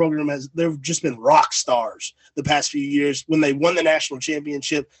football program they've just been rock stars the past few years. When they won the national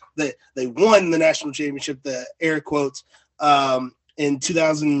championship, they won the national championship, the air quotes, in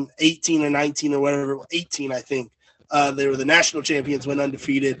 2018 or 19 or whatever, 18, I think. They were the national champions, went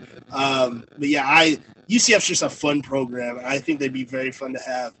undefeated. But yeah, UCF's just a fun program, and I think they'd be very fun to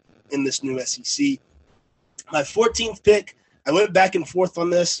have in this new SEC. My 14th pick, I went back and forth on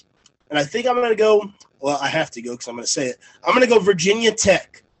this, and I think I'm going to go – well, I have to go because I'm going to say it. I'm going to go Virginia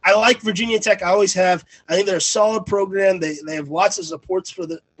Tech. I like Virginia Tech. I always have. I think they're a solid program. They have lots of support for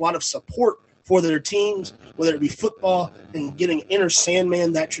their teams, whether it be football and getting Enter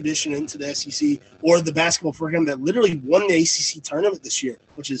Sandman, that tradition, into the SEC, or the basketball program that literally won the ACC tournament this year,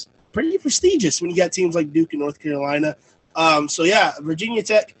 which is pretty prestigious when you got teams like Duke and North Carolina. So, yeah, Virginia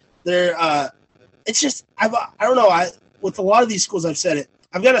Tech, they're it's just I don't know. With a lot of these schools, I've said it,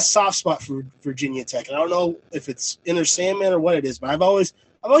 I've got a soft spot for Virginia Tech. And I don't know if it's Enter Sandman or what it is, but I've always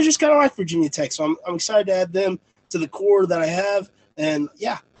just kind of liked Virginia Tech. So I'm excited to add them to the core that I have. And,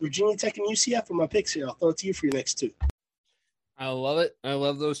 yeah, Virginia Tech and UCF are my picks here. I'll throw it to you for your next two. I love it. I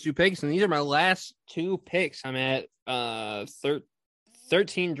love those two picks. And these are my last two picks. I'm at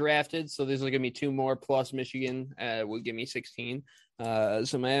 13 drafted. So there's going to be two more plus Michigan will give me 16.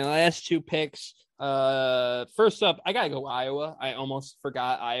 So my last two picks, first up, I got to go Iowa. I almost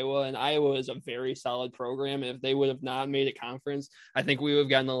forgot Iowa, and Iowa is a very solid program. If they would have not made a conference, I think we would have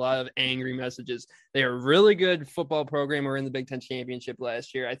gotten a lot of angry messages. They are a really good football program. We're in the Big Ten championship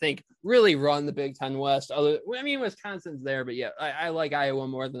last year. I think really run the Big Ten West. Wisconsin's there, but yeah, I like Iowa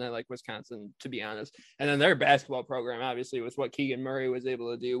more than I like Wisconsin, to be honest. And then their basketball program, obviously, with what Keegan Murray was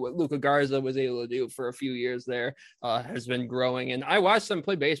able to do, what Luka Garza was able to do for a few years there, has been growing. And I watched them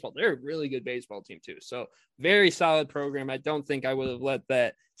play baseball. They're a really good baseball team too. So very solid program. I don't think I would have let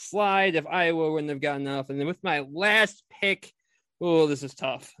that slide if Iowa wouldn't have gotten enough. And then with my last pick, oh, this is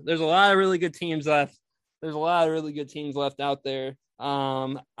tough. There's a lot of really good teams left. Out there.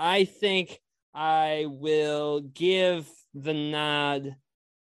 I think I will give the nod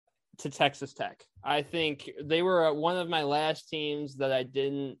to Texas Tech. I think they were one of my last teams that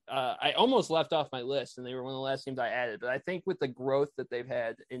I almost left off my list, and they were one of the last teams I added. But I think with the growth that they've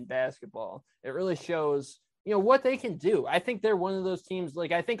had in basketball, it really shows, what they can do. I think they're one of those teams.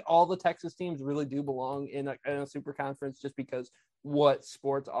 Like, I think all the Texas teams really do belong in a super conference just because what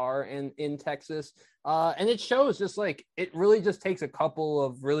sports are in Texas. And it shows just like, it really just takes a couple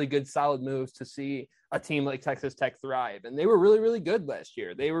of really good, solid moves to see a team like Texas Tech thrive. And they were really, really good last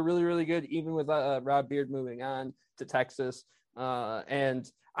year. They were really, really good, even with Rob Beard moving on to Texas.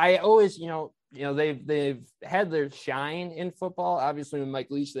 And I always, they've had their shine in football. Obviously, when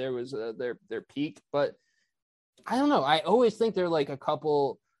Mike Leach there was their peak, but I don't know. I always think they're like a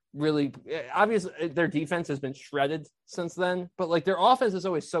couple really obviously their defense has been shredded since then, but like their offense is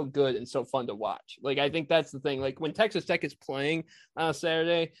always so good and so fun to watch. Like, I think that's the thing. Like, when Texas Tech is playing on a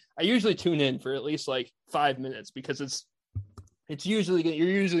Saturday, I usually tune in for at least like 5 minutes because you're usually going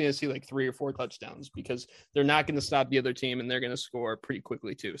to see like 3 or 4 touchdowns because they're not going to stop the other team and they're going to score pretty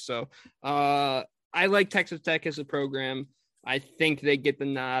quickly too. So I like Texas Tech as a program. I think they get the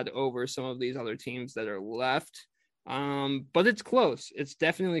nod over some of these other teams that are left. But it's close. It's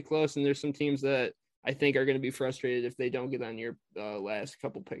definitely close. And there's some teams that I think are going to be frustrated if they don't get on your last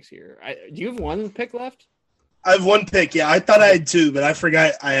couple picks here. Do you have one pick left? I have one pick. Yeah, I thought I had two, but I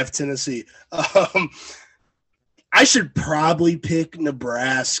forgot I have Tennessee. I should probably pick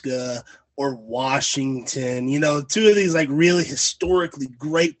Nebraska or Washington, two of these like really historically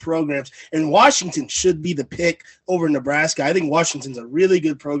great programs. And Washington should be the pick over Nebraska. I think Washington's a really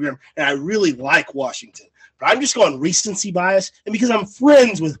good program, and I really like Washington. But I'm just going recency bias, and because I'm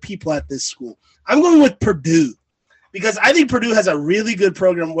friends with people at this school, I'm going with Purdue because I think Purdue has a really good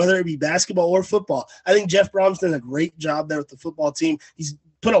program, whether it be basketball or football. I think Jeff Brom's done a great job there with the football team. He's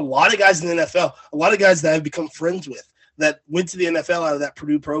put a lot of guys in the NFL, a lot of guys that I've become friends with that went to the NFL out of that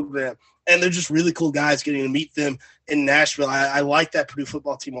Purdue program. And they're just really cool guys. Getting to meet them in Nashville. I like that Purdue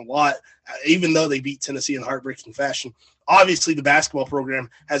football team a lot, even though they beat Tennessee in heartbreaking fashion. Obviously, the basketball program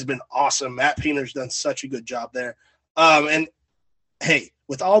has been awesome. Matt Painter's done such a good job there. And, hey,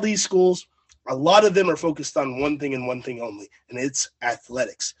 with all these schools, a lot of them are focused on one thing and one thing only, and it's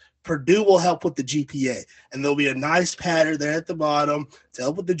athletics. Purdue will help with the GPA, and there'll be a nice pattern there at the bottom to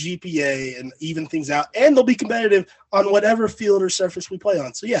help with the GPA and even things out, and they'll be competitive on whatever field or surface we play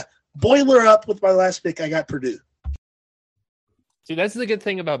on. So, yeah, boiler up with my last pick. I got Purdue. See, that's the good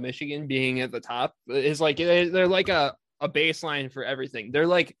thing about Michigan being at the top is like they're like a baseline for everything. They're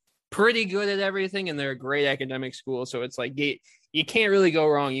like pretty good at everything, and they're a great academic school. So it's like you can't really go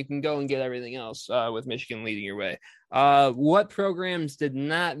wrong. You can go and get everything else with Michigan leading your way. What programs did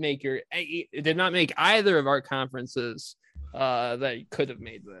not make either of our conferences that could have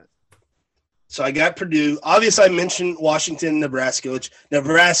made that? So I got Purdue. Obviously, I mentioned Washington, Nebraska, which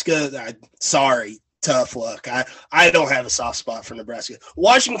Nebraska, sorry, tough luck. I don't have a soft spot for Nebraska.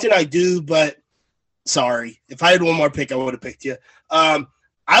 Washington, I do, but sorry. If I had one more pick, I would have picked you. I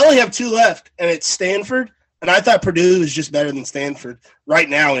only have two left, and it's Stanford. And I thought Purdue was just better than Stanford right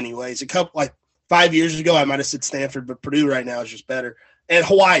now, anyways. 5 years ago, I might have said Stanford, but Purdue right now is just better. And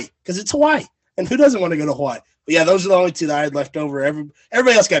Hawaii, because it's Hawaii. And who doesn't want to go to Hawaii? But yeah, those are the only two that I had left over.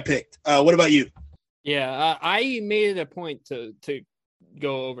 Everybody else got picked. What about you? Yeah, I made it a point to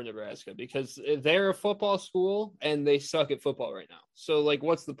go over Nebraska because they're a football school and they suck at football right now. So like,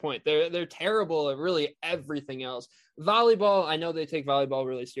 what's the point? They're terrible at really everything else. Volleyball, I know they take volleyball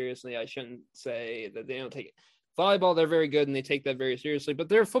really seriously. I shouldn't say that they don't take it. Volleyball, they're very good and they take that very seriously, but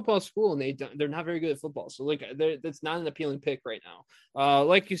they're a football school and they're not very good at football. So like, that's not an appealing pick right now.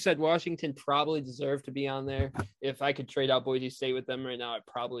 Like you said, Washington probably deserved to be on there. If I could trade out Boise State with them right now, I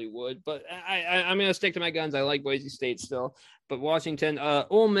probably would. But I'm going to stick to my guns. I like Boise State still. But Washington,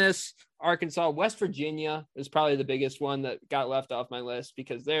 Ole Miss, Arkansas, West Virginia is probably the biggest one that got left off my list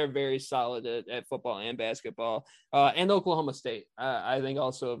because they're very solid at football and basketball. And Oklahoma State, I think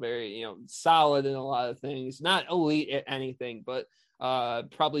also very, solid in a lot of things. Not elite at anything, but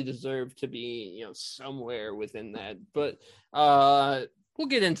probably deserve to be, somewhere within that. But we'll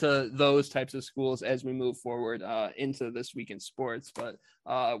get into those types of schools as we move forward into this week in sports. But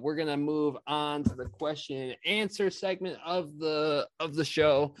we're gonna move on to the question and answer segment of the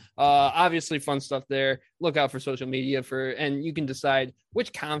show. Obviously, fun stuff there. Look out for social media and you can decide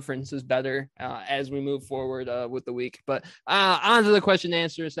which conference is better as we move forward with the week. But on to the question and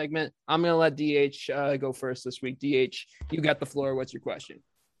answer segment. I'm gonna let DH go first this week. DH, you got the floor. What's your question?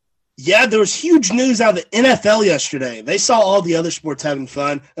 Yeah, there was huge news out of the NFL yesterday. They saw all the other sports having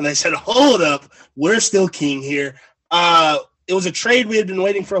fun, and they said, hold up, we're still king here. It was a trade we had been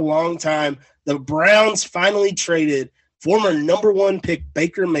waiting for a long time. The Browns finally traded former number one pick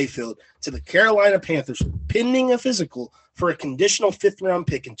Baker Mayfield to the Carolina Panthers, pending a physical for a conditional fifth-round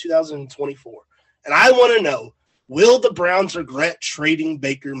pick in 2024. And I want to know, will the Browns regret trading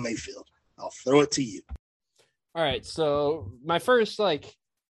Baker Mayfield? I'll throw it to you. All right, so my first,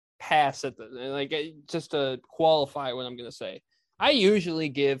 pass at just to qualify what I'm going to say. I usually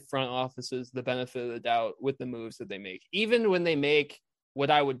give front offices the benefit of the doubt with the moves that they make, even when they make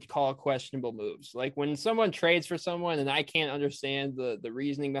what I would call questionable moves. Like when someone trades for someone and I can't understand the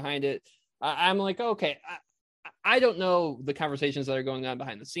reasoning behind it, I'm like, okay, I don't know the conversations that are going on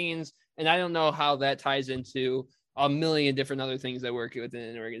behind the scenes, and I don't know how that ties into a million different other things that work within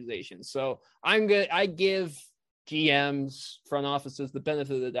an organization. So I give GMs, front offices, the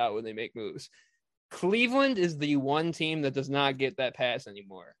benefit of the doubt when they make moves. Cleveland is the one team that does not get that pass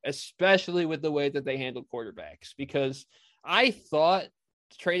anymore, especially with the way that they handle quarterbacks. Because I thought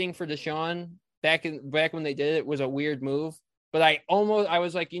trading for Deshaun back when they did it was a weird move, but I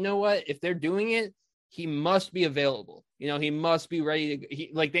was like, you know what? If they're doing it, he must be available. He must be ready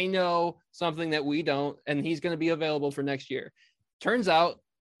to. They know something that we don't, and he's going to be available for next year. Turns out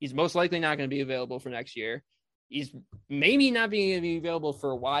he's most likely not going to be available for next year. He's maybe not being able to be available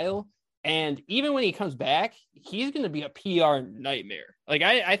for a while. And even when he comes back, he's going to be a PR nightmare.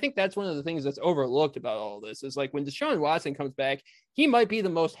 I think that's one of the things that's overlooked about all this is when Deshaun Watson comes back, he might be the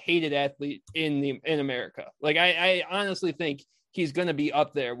most hated athlete in America. I honestly think he's going to be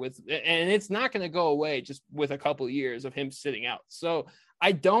up there and it's not going to go away just with a couple of years of him sitting out. So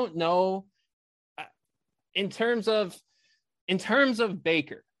I don't know in terms of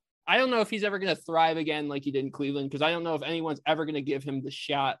Baker. I don't know if he's ever going to thrive again like he did in Cleveland, because I don't know if anyone's ever going to give him the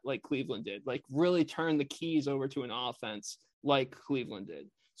shot like Cleveland did, really turn the keys over to an offense like Cleveland did.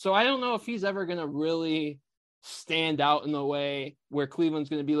 So I don't know if he's ever going to really stand out in the way where Cleveland's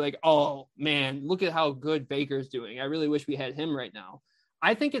going to be like, oh man, look at how good Baker's doing. I really wish we had him right now.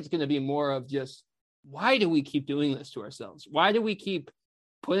 I think it's going to be more of just, why do we keep doing this to ourselves? Why do we keep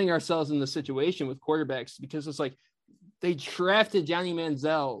putting ourselves in the situation with quarterbacks? Because it's like they drafted Johnny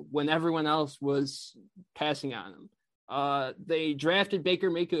Manziel when everyone else was passing on him. They drafted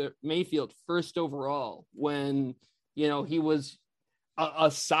Baker Mayfield first overall when, he was a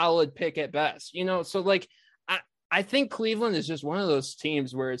solid pick at best, so like, I think Cleveland is just one of those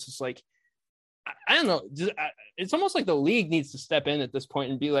teams where it's just like, I don't know. It's almost like the league needs to step in at this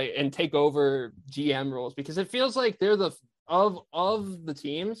point and be like, and take over GM roles, because it feels like they're of the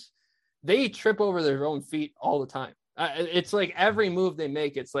teams, they trip over their own feet all the time. It's like every move they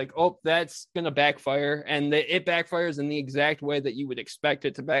make, it's like, oh, that's going to backfire. And it backfires in the exact way that you would expect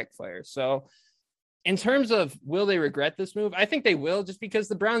it to backfire. So in terms of will they regret this move, I think they will, just because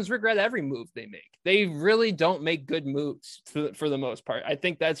the Browns regret every move they make. They really don't make good moves for the most part. I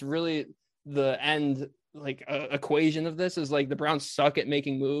think that's really the end equation of this, is like the Browns suck at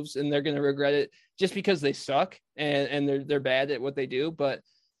making moves and they're going to regret it just because they suck and they're bad at what they do. But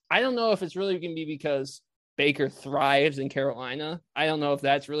I don't know if it's really going to be because Baker thrives in Carolina. I don't know if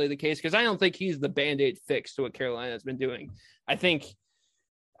that's really the case, because I don't think he's the Band-Aid fix to what Carolina has been doing. I think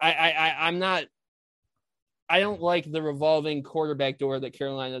I don't like the revolving quarterback door that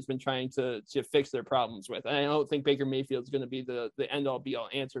Carolina has been trying to fix their problems with. And I don't think Baker Mayfield is going to be the end all be all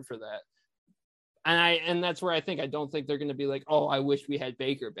answer for that. And that's where I don't think they're going to be like, oh, I wish we had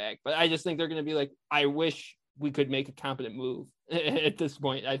Baker back. But I just think they're going to be like, I wish we could make a competent move at this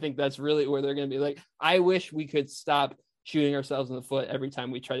point. I think that's really where they're going to be like, I wish we could stop shooting ourselves in the foot every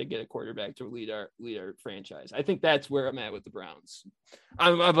time we try to get a quarterback to lead our franchise. I think that's where I'm at with the Browns.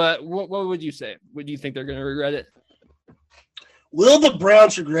 But what would you say? Would you think they're going to regret it? Will the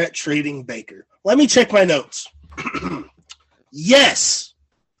Browns regret trading Baker? Let me check my notes. Yes.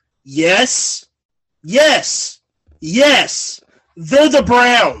 They're the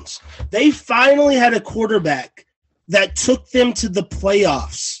Browns. They finally had a quarterback that took them to the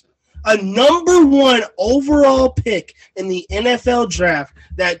playoffs. A number 1 overall pick in the NFL draft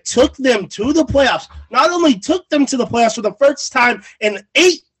that took them to the playoffs. Not only took them to the playoffs for the first time in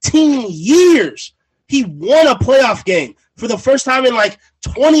 18 years, he won a playoff game for the first time in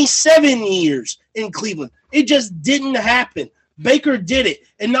 27 years in Cleveland. It just didn't happen. Baker did it.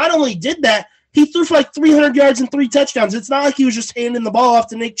 And not only did that, he threw for 300 yards and 3 touchdowns. It's not like he was just handing the ball off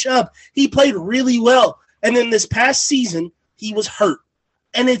to Nick Chubb. He played really well. And then this past season, he was hurt.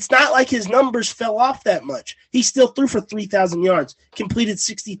 And it's not like his numbers fell off that much. He still threw for 3,000 yards, completed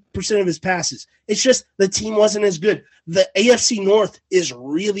 60% of his passes. It's just the team wasn't as good. The AFC North is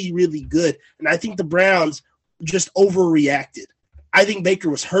really, really good. And I think the Browns just overreacted. I think Baker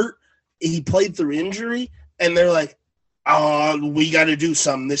was hurt. He played through injury. And they're like, we got to do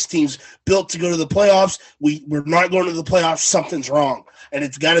something. This team's built to go to the playoffs. We're not going to the playoffs. Something's wrong. And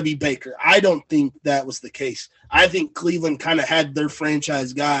it's got to be Baker. I don't think that was the case. I think Cleveland kind of had their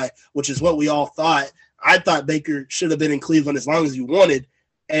franchise guy, which is what we all thought. I thought Baker should have been in Cleveland as long as he wanted.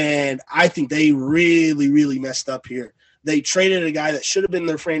 And I think they really, really messed up here. They traded a guy that should have been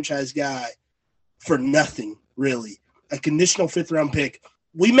their franchise guy for nothing, really. A conditional 5th-round pick.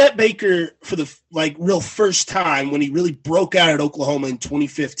 We met Baker for the real first time when he really broke out at Oklahoma in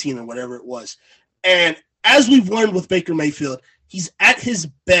 2015 or whatever it was. And as we've learned with Baker Mayfield, he's at his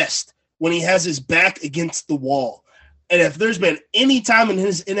best when he has his back against the wall. And if there's been any time in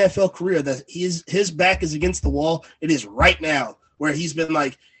his NFL career that his back is against the wall, it is right now, where he's been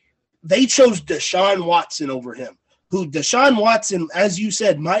they chose Deshaun Watson over him, who Deshaun Watson, as you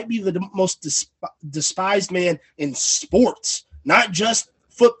said, might be the most despised man in sports, not just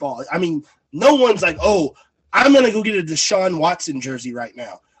football. I mean, no one's like, oh, I'm going to go get a Deshaun Watson jersey right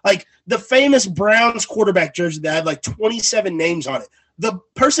now. The famous Browns quarterback jersey that had 27 names on it. The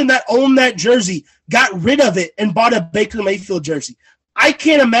person that owned that jersey got rid of it and bought a Baker Mayfield jersey. I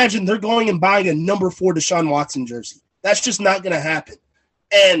can't imagine they're going and buying a number 4 Deshaun Watson jersey. That's just not going to happen.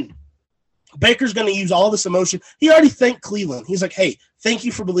 And Baker's going to use all this emotion. He already thanked Cleveland. He's like, hey, thank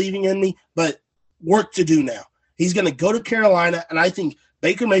you for believing in me, but work to do now. He's going to go to Carolina, and I think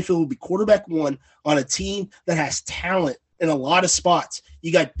Baker Mayfield will be quarterback 1 on a team that has talent in a lot of spots.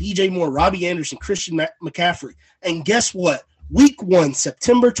 You got DJ Moore, Robbie Anderson, Christian McCaffrey. And guess what? Week 1,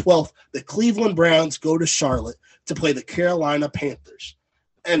 September 12th, the Cleveland Browns go to Charlotte to play the Carolina Panthers.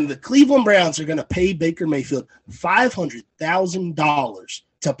 And the Cleveland Browns are going to pay Baker Mayfield $500,000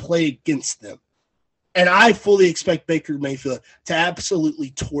 to play against them. And I fully expect Baker Mayfield to absolutely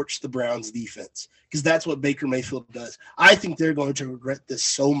torch the Browns defense, because that's what Baker Mayfield does. I think they're going to regret this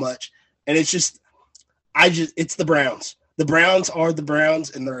so much. And it's just, It's the Browns. The Browns are the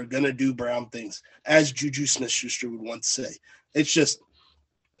Browns, and they're going to do Brown things, as Juju Smith-Schuster would once say. It's just,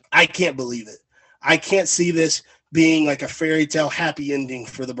 I can't believe it. I can't see this being like a fairy tale happy ending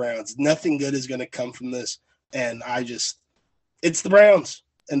for the Browns. Nothing good is going to come from this. And it's the Browns,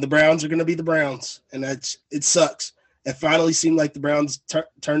 and the Browns are going to be the Browns. And it sucks. It finally seemed like the Browns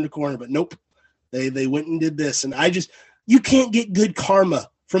turned the corner, but nope. They went and did this. And you can't get good karma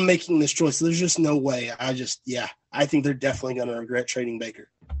from making this choice. There's just no way. I think they're definitely going to regret trading Baker.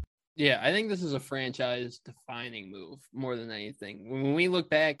 Yeah, I think this is a franchise-defining move more than anything. When we look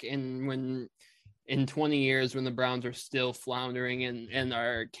back in 20 years when the Browns are still floundering and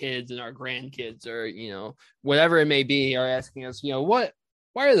our kids and our grandkids are, whatever it may be, are asking us, why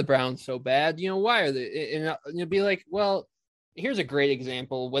are the Browns so bad? Why are they? And you'll be like, well, here's a great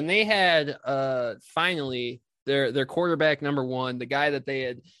example. When they had finally their quarterback number one, the guy that they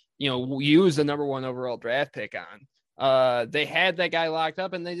had, used the number one overall draft pick on, they had that guy locked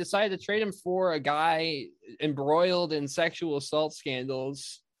up, and they decided to trade him for a guy embroiled in sexual assault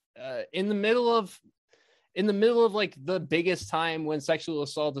scandals in the middle of like the biggest time when sexual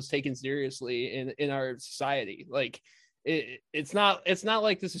assault is taken seriously in our society. Like it's not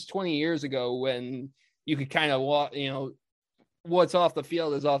like this is 20 years ago when you could kind of walk, what's off the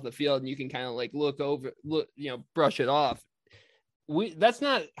field is off the field, and you can kind of like look, brush it off. That's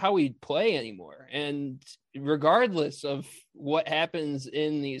not how we play anymore. And regardless of what happens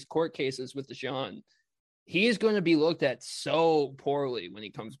in these court cases with Deshaun, he is going to be looked at so poorly when he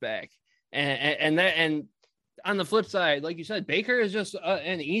comes back. And on the flip side, like you said, Baker is just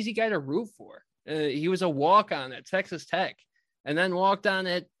an easy guy to root for. He was a walk-on at Texas Tech, and then walked on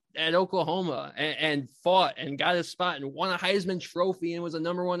at Oklahoma and fought and got his spot and won a Heisman Trophy and was a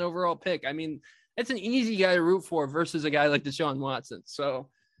number one overall pick. I mean, it's an easy guy to root for versus a guy like Deshaun Watson. So,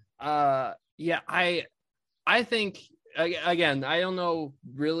 I think, again, I don't know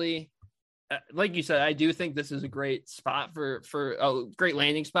really. Like you said, I do think this is a great spot for a great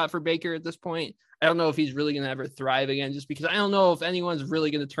landing spot for Baker at this point. I don't know if he's really going to ever thrive again, just because I don't know if anyone's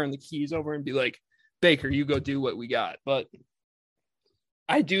really going to turn the keys over and be like, Baker, you go do what we got. But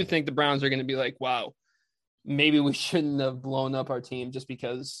I do think the Browns are going to be like, wow, maybe we shouldn't have blown up our team just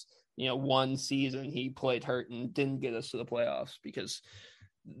because, one season he played hurt and didn't get us to the playoffs, because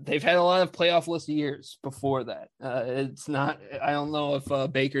they've had a lot of playoff-less years before that. It's not – I don't know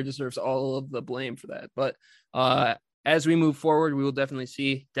if Baker deserves all of the blame for that. But as we move forward, we will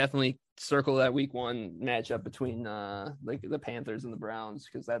definitely circle that week one matchup between the Panthers and the Browns,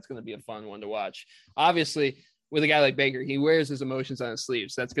 because that's going to be a fun one to watch. Obviously, with a guy like Baker, he wears his emotions on his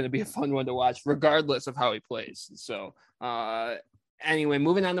sleeves. That's going to be a fun one to watch regardless of how he plays. So anyway,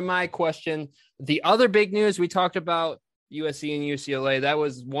 moving on to my question. The other big news we talked about, USC and UCLA, that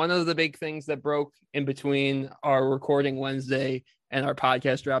was one of the big things that broke in between our recording Wednesday and our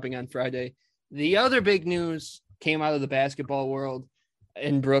podcast dropping on Friday. The other big news came out of the basketball world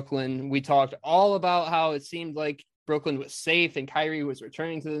in Brooklyn. We talked all about how it seemed like Brooklyn was safe and Kyrie was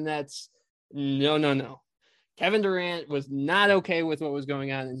returning to the Nets. No. Kevin Durant was not okay with what was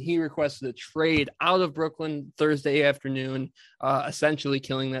going on, and he requested a trade out of Brooklyn Thursday afternoon, essentially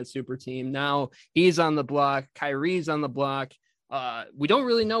killing that super team. Now he's on the block. Kyrie's on the block. We don't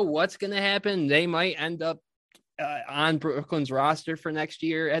really know what's going to happen. They might end up on Brooklyn's roster for next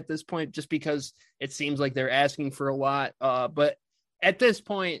year at this point, just because it seems like they're asking for a lot. But at this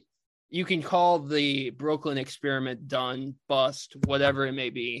point, you can call the Brooklyn experiment done, bust, whatever it may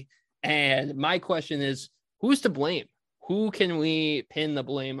be. And my question is, who's to blame? Who can we pin the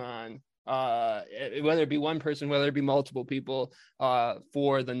blame on? Whether it be one person, whether it be multiple people,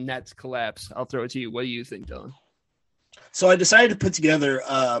 for the Nets collapse. I'll throw it to you. What do you think, Dylan? So I decided to put together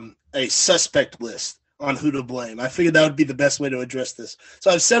a suspect list on who to blame. I figured that would be the best way to address this.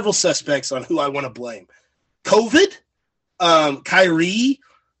 So I have several suspects on who I want to blame. COVID, Kyrie,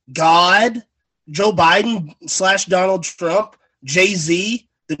 God, Joe Biden / Donald Trump, Jay-Z,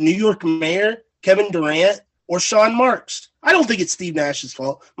 the New York mayor, Kevin Durant, or Sean Marks. I don't think it's Steve Nash's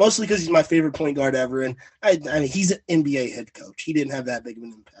fault, mostly because he's my favorite point guard ever, and I mean, he's an NBA head coach. He didn't have that big of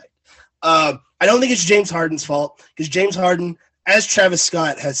an impact. I don't think it's James Harden's fault, because James Harden, as Travis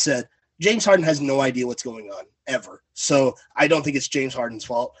Scott has said, James Harden has no idea what's going on, ever. So I don't think it's James Harden's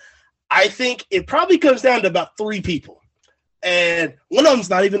fault. I think it probably comes down to about three people, and one of them's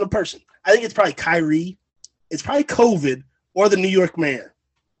not even a person. I think it's probably Kyrie, it's probably COVID, or the New York mayor.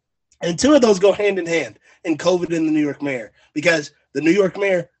 And two of those go hand in hand, in COVID and the New York mayor, because the New York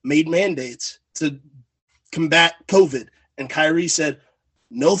mayor made mandates to combat COVID, and Kyrie said,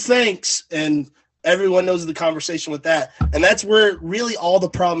 no thanks, and everyone knows the conversation with that. And that's where really all the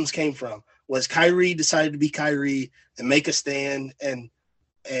problems came from, was Kyrie decided to be Kyrie and make a stand,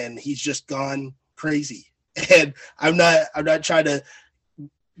 and he's just gone crazy. And I'm not trying to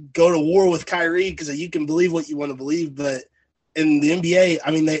go to war with Kyrie because you can believe what you want to believe, but in the NBA,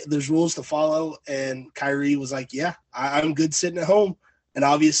 I mean, there's rules to follow, and Kyrie was like, yeah, I'm good sitting at home. And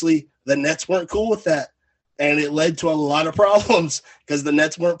obviously the Nets weren't cool with that, and it led to a lot of problems because the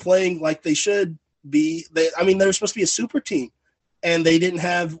Nets weren't playing like they should be. They were supposed to be a super team, and they didn't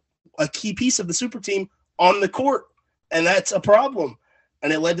have a key piece of the super team on the court, and that's a problem.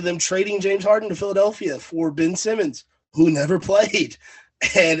 And it led to them trading James Harden to Philadelphia for Ben Simmons, who never played.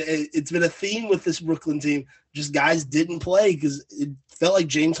 And it's been a theme with this Brooklyn team. Just guys didn't play because it felt like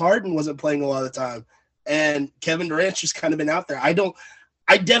James Harden wasn't playing a lot of the time. And Kevin Durant's just kind of been out there. I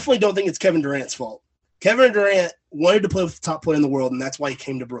definitely don't think it's Kevin Durant's fault. Kevin Durant wanted to play with the top player in the world, and that's why he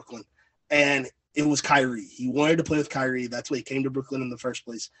came to Brooklyn. And it was Kyrie. He wanted to play with Kyrie. That's why he came to Brooklyn in the first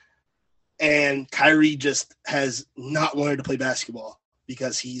place. And Kyrie just has not wanted to play basketball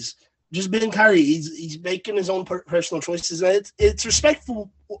because he's just been Kyrie. He's making his own personal choices, and it's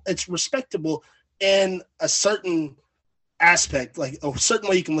respectful. It's respectable in a certain aspect, like a certain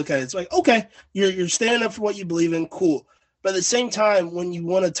way you can look at it. It's like, okay, you're standing up for what you believe in, cool. But at the same time, when you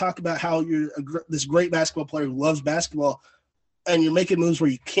want to talk about how you're this great basketball player who loves basketball, and you're making moves where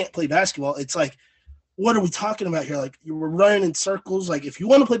you can't play basketball, it's like, what are we talking about here? Like, you're running in circles. Like, if you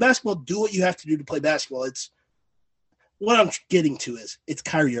want to play basketball, do what you have to do to play basketball. It's what I'm getting to is it's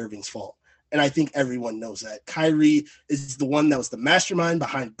Kyrie Irving's fault. And I think everyone knows that. Kyrie is the one that was the mastermind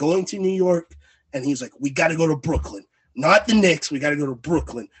behind going to New York. And he's like, we got to go to Brooklyn, not the Knicks. We got to go to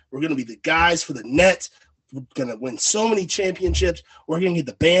Brooklyn. We're going to be the guys for the Nets. We're going to win so many championships. We're going to get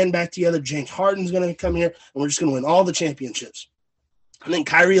the band back together. James Harden's going to come here, and we're just going to win all the championships. And then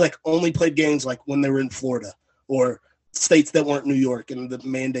Kyrie only played games when they were in Florida or states that weren't New York and the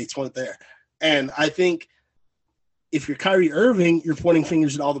mandates weren't there. And I think if you're Kyrie Irving, you're pointing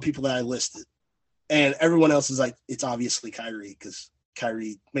fingers at all the people that I listed. And everyone else is like, it's obviously Kyrie because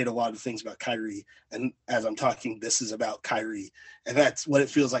Kyrie made a lot of things about Kyrie. And as I'm talking, this is about Kyrie. And that's what it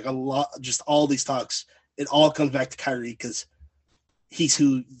feels like a lot. Just all these talks, it all comes back to Kyrie because he's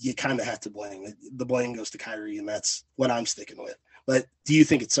who you kind of have to blame. The blame goes to Kyrie, and that's what I'm sticking with. But do you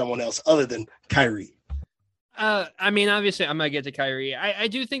think it's someone else other than Kyrie? Obviously, I'm going to get to Kyrie. I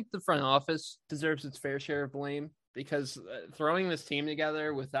do think the front office deserves its fair share of blame because throwing this team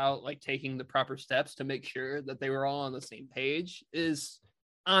together without taking the proper steps to make sure that they were all on the same page is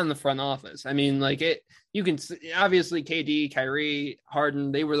on the front office. You can obviously KD, Kyrie,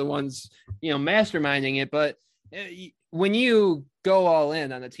 Harden, they were the ones, masterminding it. But when you go all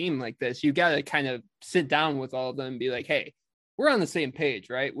in on a team like this, you got to kind of sit down with all of them and be like, hey, we're on the same page,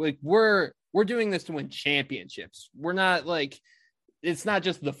 right? We're doing this to win championships. We're not it's not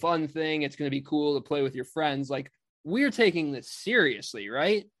just the fun thing. It's going to be cool to play with your friends. We're taking this seriously,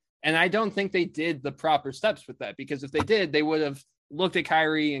 right? And I don't think they did the proper steps with that because if they did, they would have looked at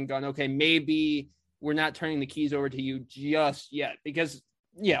Kyrie and gone, okay, maybe we're not turning the keys over to you just yet. Because,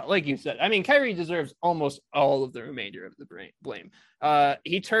 yeah, like you said, Kyrie deserves almost all of the remainder of the blame.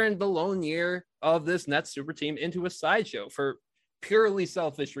 He turned the lone year of this Nets super team into a sideshow for purely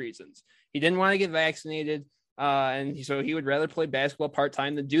selfish reasons. He didn't want to get vaccinated, and so he would rather play basketball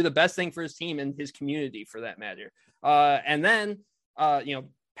part-time than do the best thing for his team and his community for that matter. And then,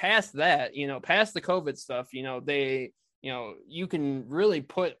 past that, past the COVID stuff, they, you can really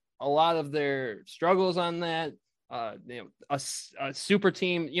put a lot of their struggles on that. A super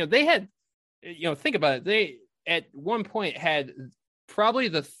team, they had, think about it. They at one point had probably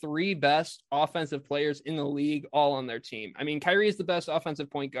the three best offensive players in the league all on their team. Kyrie is the best offensive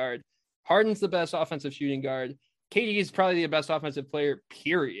point guard. Harden's the best offensive shooting guard. KD is probably the best offensive player,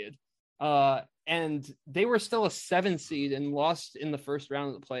 period. And they were still a 7 seed and lost in the first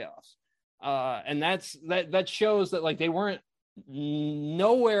round of the playoffs. And that shows that they weren't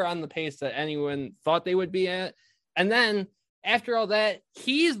nowhere on the pace that anyone thought they would be at. And then after all that,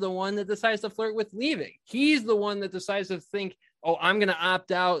 he's the one that decides to flirt with leaving. He's the one that decides to think, oh, I'm going to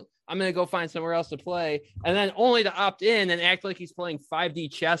opt out. I'm going to go find somewhere else to play. And then only to opt in and act like he's playing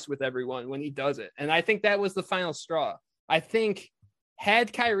 5D chess with everyone when he does it. And I think that was the final straw. I think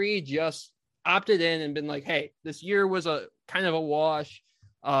had Kyrie just opted in and been like, hey, this year was a kind of a wash,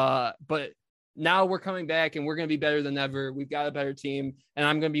 but now we're coming back and we're going to be better than ever. We've got a better team and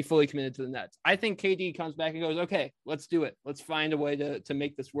I'm going to be fully committed to the Nets. I think KD comes back and goes, okay, let's do it. Let's find a way to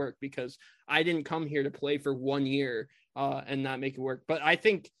make this work because I didn't come here to play for 1 year and not make it work. But I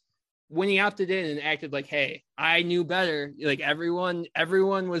think when he opted in and acted like, hey, I knew better, everyone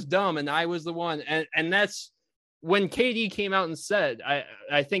was dumb and I was the one. And that's when KD came out and said,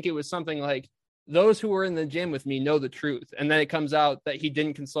 I think it was something like, those who were in the gym with me know the truth. And then it comes out that he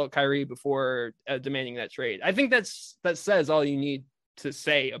didn't consult Kyrie before demanding that trade. I think that says all you need to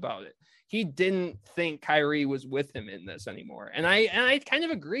say about it. He didn't think Kyrie was with him in this anymore. And I kind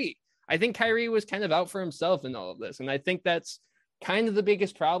of agree. I think Kyrie was kind of out for himself in all of this. And I think that's kind of the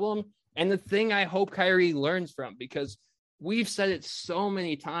biggest problem. And the thing I hope Kyrie learns from, because we've said it so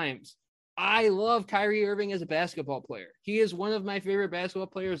many times, I love Kyrie Irving as a basketball player. He is one of my favorite basketball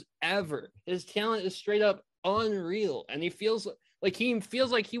players ever. His talent is straight up unreal. And he feels like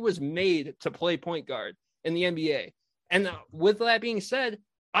he was made to play point guard in the NBA. And with that being said,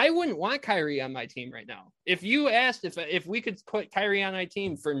 I wouldn't want Kyrie on my team right now. If you asked if we could put Kyrie on my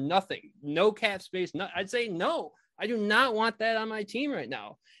team for nothing, no cap space, I'd say no. I do not want that on my team right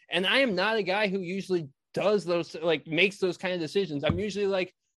now. And I am not a guy who usually does those, like makes those kind of decisions. I'm usually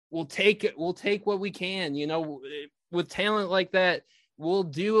like, we'll take what we can, with talent like that. We'll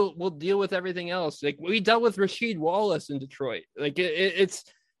deal with everything else. Like we dealt with Rasheed Wallace in Detroit. Like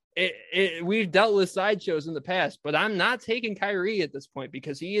we've dealt with sideshows in the past, but I'm not taking Kyrie at this point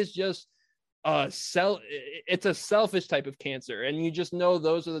because he is just it's a selfish type of cancer. And you just know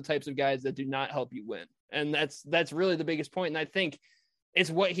those are the types of guys that do not help you win. And that's really the biggest point. And I think it's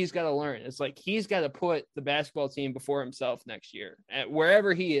what he's got to learn. It's like he's got to put the basketball team before himself next year, at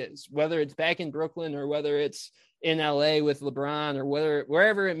wherever he is, whether it's back in Brooklyn or whether it's in LA with LeBron or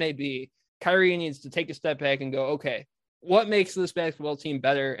wherever it may be. Kyrie needs to take a step back and go, okay, what makes this basketball team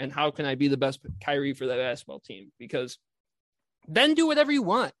better, and how can I be the best Kyrie for that basketball team? Because then do whatever you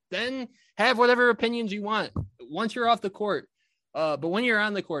want. Then have whatever opinions you want once you're off the court. But when you're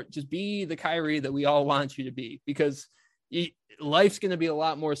on the court, just be the Kyrie that we all want you to be, because life's going to be a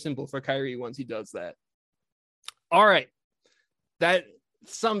lot more simple for Kyrie once he does that. All right. That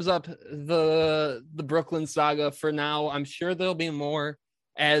sums up the Brooklyn saga for now. I'm sure there'll be more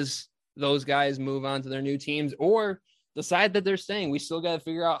as those guys move on to their new teams or decide that they're staying. We still got to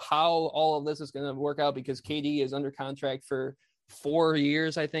figure out how all of this is going to work out, because KD is under contract for 4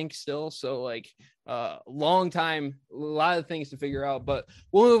 years, I think, still. So long time, a lot of things to figure out, but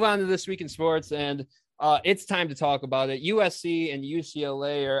we'll move on to This Week in Sports, and it's time to talk about it. USC and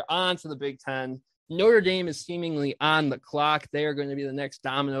UCLA are on to the Big Ten. Notre Dame is seemingly on the clock. They are going to be the next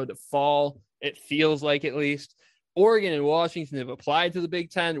domino to fall. It feels like, at least. Oregon and Washington have applied to the Big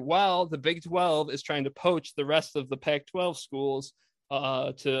Ten, while the Big 12 is trying to poach the rest of the Pac-12 schools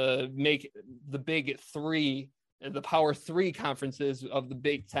to make the Big Three, the Power Three conferences of the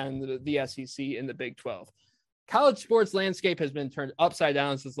Big Ten, the SEC, and the Big 12. College sports landscape has been turned upside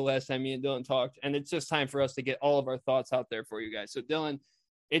down since the last time me and Dylan talked, and it's just time for us to get all of our thoughts out there for you guys. So, Dylan,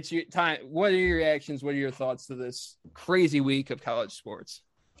 it's your time. What are your reactions? What are your thoughts to this crazy week of college sports?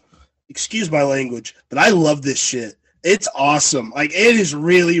 Excuse my language, but I love this shit. It's awesome. Like, it is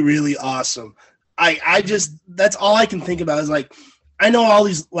really, really awesome. I just, that's all I can think about is, like, I know all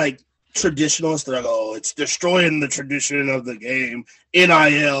these, like, traditionalists, they're like, oh, it's destroying the tradition of the game,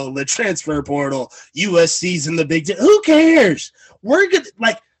 NIL, the transfer portal, USC's in the Big Ten. Who cares? We're good.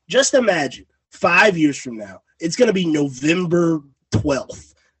 Like, just imagine 5 years from now, it's going to be November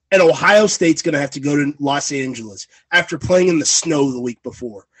 12th, and Ohio State's going to have to go to Los Angeles after playing in the snow the week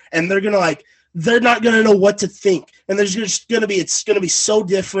before. And they're going to, they're not going to know what to think. And there's just going to be, it's going to be so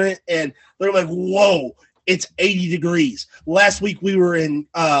different. And they're like, whoa, it's 80 degrees. Last week we were in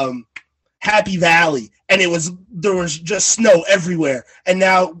Happy Valley, and there was just snow everywhere. And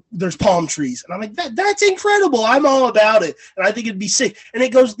now there's palm trees. And I'm like, that's incredible. I'm all about it. And I think it'd be sick. And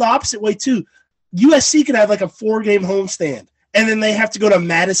it goes the opposite way too. USC could have like a 4-game homestand, and then they have to go to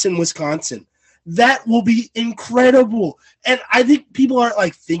Madison, Wisconsin. That will be incredible. And I think people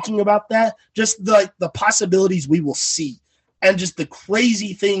aren't thinking about that, just the possibilities we will see and just the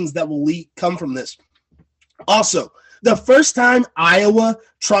crazy things that will come from this. Also, the first time Iowa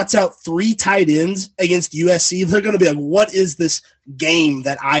trots out 3 tight ends against USC, they're going to be like, what is this game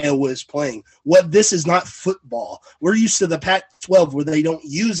that Iowa is playing? This is not football. We're used to the Pac-12 where they don't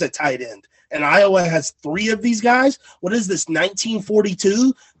use a tight end. And Iowa has 3 of these guys. What is this,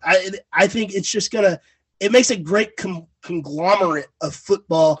 1942? I think it's just it makes a great conglomerate of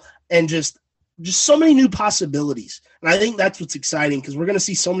football and just so many new possibilities. And I think that's what's exciting, because we're going to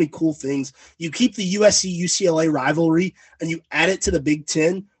see so many cool things. You keep the USC-UCLA rivalry and you add it to the Big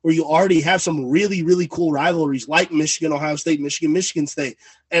Ten, where you already have some really, really cool rivalries like Michigan, Ohio State, Michigan State.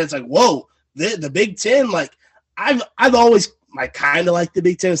 And it's like, whoa, the Big Ten, I've always kind of like the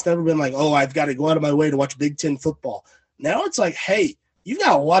Big Ten. It's never been like, oh, I've got to go out of my way to watch Big Ten football. Now it's like, hey, you've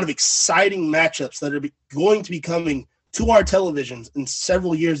got a lot of exciting matchups that are going to be coming to our televisions in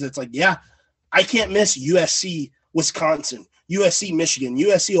several years. It's like, yeah, I can't miss USC, Wisconsin, USC, Michigan,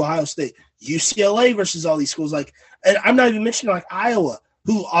 USC, Ohio State, UCLA versus all these schools. Like, and I'm not even mentioning like Iowa,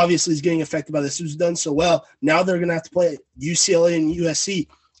 who obviously is getting affected by this, who's done so well. Now they're going to have to play UCLA and USC.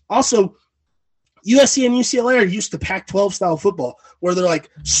 Also, USC and UCLA are used to Pac-12 style football where they're like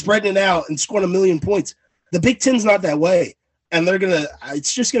spreading it out and scoring 1 million points. The Big Ten's not that way. And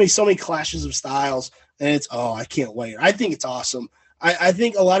it's just going to be so many clashes of styles. And I can't wait. I think it's awesome. I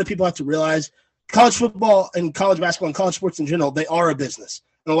think a lot of people have to realize college football and college basketball and college sports in general, they are a business.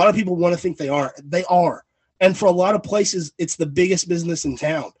 And a lot of people want to think they aren't. They are. And for a lot of places, it's the biggest business in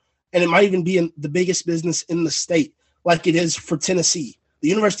town. And it might even be the biggest business in the state, like it is for Tennessee. The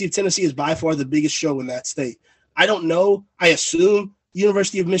University of Tennessee is by far the biggest show in that state. I don't know. I assume the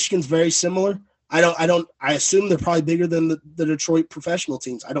University of Michigan's very similar. I assume they're probably bigger than the Detroit professional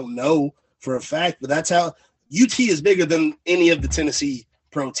teams. I don't know for a fact, but that's how UT is bigger than any of the Tennessee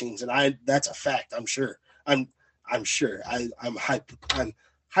pro teams. And that's a fact. I'm sure. I'm sure. I'm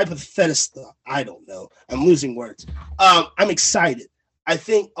hypothetical. I don't know. I'm losing words. I'm excited. I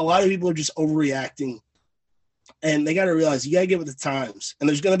think a lot of people are just overreacting, and they got to realize you got to get with the times. And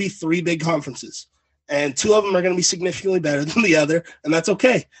there's going to be 3 big conferences, and 2 of them are going to be significantly better than the other, and that's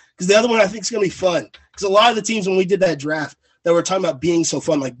okay. Because the other one I think is going to be fun. Because a lot of the teams when we did that draft that were talking about being so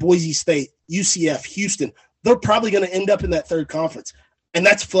fun, like Boise State, UCF, Houston, they're probably going to end up in that 3rd conference, and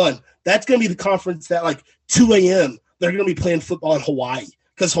that's fun. That's going to be the conference that like 2 a.m. they're going to be playing football in Hawaii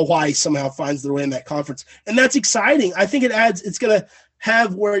because Hawaii somehow finds their way in that conference, and that's exciting. I think it's going to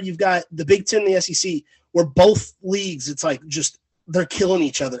have where you've got the Big Ten and the SEC, where both leagues, it's like just they're killing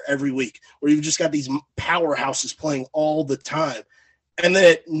each other every week, where you've just got these powerhouses playing all the time. And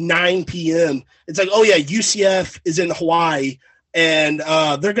then at 9 p.m., it's like, oh, yeah, UCF is in Hawaii, and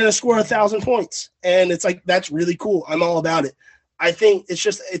they're going to score 1,000 points. And it's like, that's really cool. I'm all about it. I think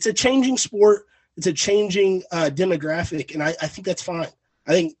it's a changing sport. It's a changing demographic, and I think that's fine.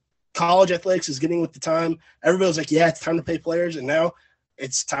 I think college athletics is getting with the time. Everybody's like, yeah, it's time to pay players, and now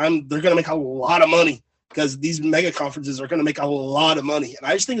it's time. They're going to make a lot of money because these mega conferences are going to make a lot of money. And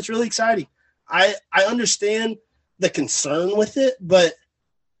I just think it's really exciting. I understand the concern with it, but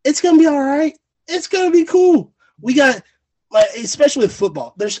it's going to be all right. It's going to be cool. We got, like, especially with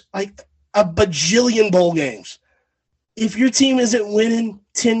football, there's like a bajillion bowl games. If your team isn't winning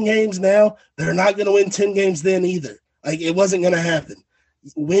 10 games now, they're not going to win 10 games then either. Like, it wasn't going to happen.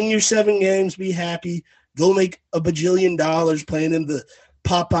 Win your 7 games, be happy. Go make a bajillion dollars playing in the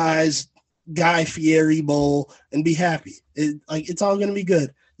Popeyes Guy Fieri Bowl and be happy. It's all going to be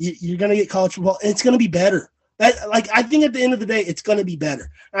good. You're going to get college football, and it's going to be better. I think at the end of the day, it's going to be better.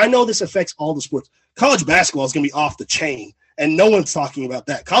 And I know this affects all the sports. College basketball is going to be off the chain, and no one's talking about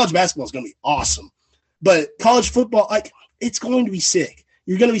that. College basketball is going to be awesome. But college football, like, it's going to be sick.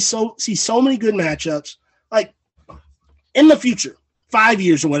 You're going to see so many good matchups. Like, in the future, 5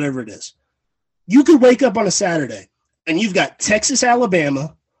 years or whatever it is, you could wake up on a Saturday, and you've got Texas,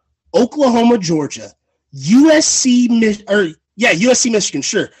 Alabama, Oklahoma, Georgia, USC, Michigan,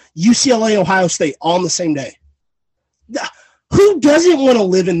 sure, UCLA, Ohio State, all on the same day. Who doesn't want to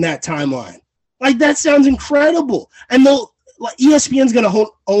live in that timeline? Like, that sounds incredible. And ESPN's going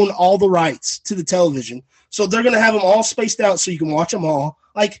to own all the rights to the television, so they're going to have them all spaced out so you can watch them all.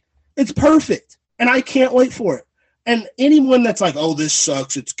 Like, it's perfect, and I can't wait for it. And anyone that's like, oh, this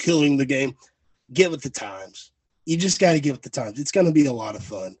sucks, it's killing the game, get with the times. You just got to get with the times. It's going to be a lot of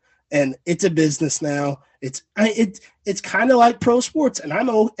fun. And it's a business now. It's kind of like pro sports, and I'm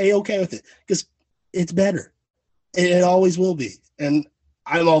okay with it because it's better. It always will be. And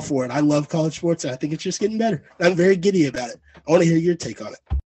I'm all for it. I love college sports, and I think it's just getting better. I'm very giddy about it. I want to hear your take on it.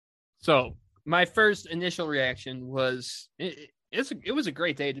 So my first initial reaction was it was a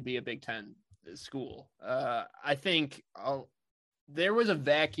great day to be a Big Ten school. I think there was a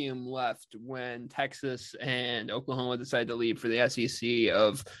vacuum left when Texas and Oklahoma decided to leave for the SEC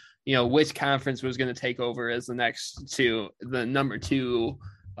of, which conference was going to take over as the number 2,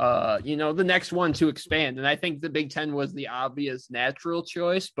 the next one to expand. And I think the Big Ten was the obvious natural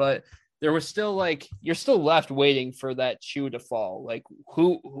choice, but there was still you're still left waiting for that shoe to fall. Like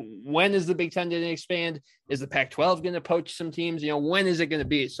when is the Big Ten going to expand? Is the Pac-12 going to poach some teams? When is it going to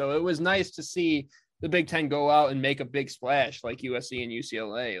be? So it was nice to see the Big Ten go out and make a big splash like USC and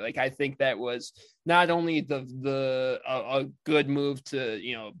UCLA. Like, I think that was not only a good move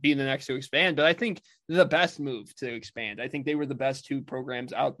to, be the next to expand, but I think the best move to expand. I think they were the best two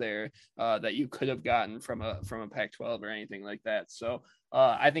programs out there that you could have gotten from a Pac-12 or anything like that. So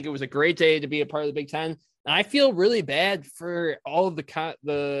I think it was a great day to be a part of the Big Ten. And I feel really bad for all of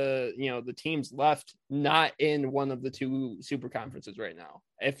the teams left not in one of the two super conferences right now.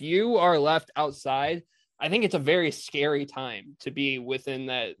 If you are left outside, I think it's a very scary time to be within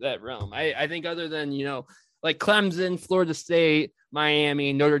that realm. I think other than, like Clemson, Florida State,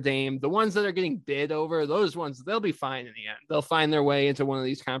 Miami, Notre Dame, the ones that are getting bid over, those ones, they'll be fine in the end. They'll find their way into one of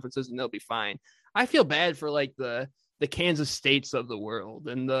these conferences and they'll be fine. I feel bad for like the Kansas States of the world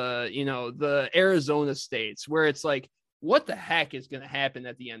and the Arizona states where it's like, what the heck is going to happen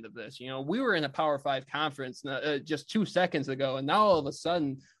at the end of this? We were in a Power 5 conference just 2 seconds ago, and now all of a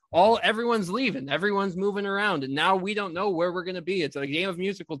sudden, everyone's leaving, everyone's moving around, and now we don't know where we're going to be. It's a game of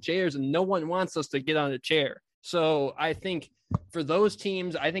musical chairs, and no one wants us to get on a chair. So I think for those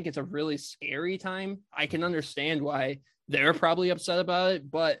teams, I think it's a really scary time. I can understand why they're probably upset about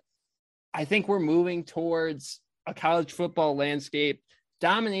it, but I think we're moving towards a college football landscape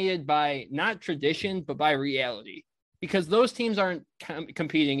dominated by not tradition, but by reality, because those teams aren't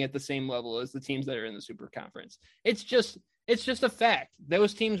competing at the same level as the teams that are in the super conference. It's just a fact.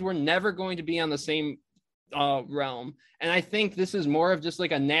 Those teams were never going to be on the same realm. And I think this is more of just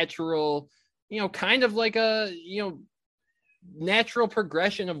like a natural, kind of like a, natural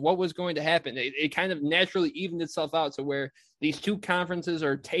progression of what was going to happen. It kind of naturally evened itself out to where these two conferences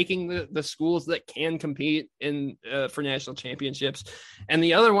are taking the schools that can compete in for national championships, and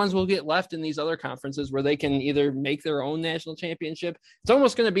the other ones will get left in these other conferences where they can either make their own national championship. It's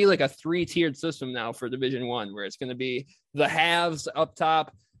almost going to be like a 3-tiered system now for Division I, where it's going to be the halves up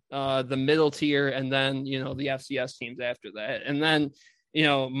top, the middle tier, and then the FCS teams after that. And then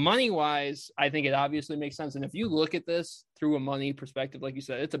money wise, I think it obviously makes sense. And if you look at this through a money perspective, like you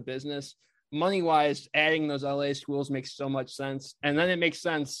said, it's a business. Money wise, adding those LA schools makes so much sense. And then it makes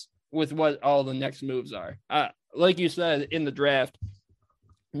sense with what all the next moves are. Like you said in the draft,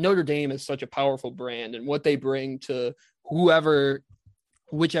 Notre Dame is such a powerful brand, and what they bring to whichever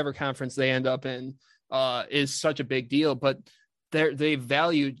conference they end up in is such a big deal. But they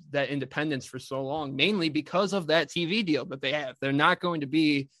valued that independence for so long, mainly because of that TV deal that they have. They're not going to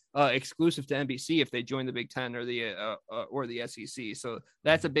be exclusive to NBC if they join the Big Ten or the SEC. So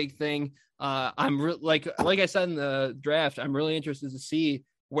that's a big thing. Like I said in the draft, I'm really interested to see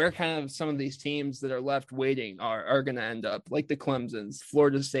where kind of some of these teams that are left waiting are going to end up, like the Clemsons,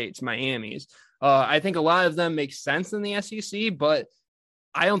 Florida States, Miamis. I think a lot of them make sense in the SEC, but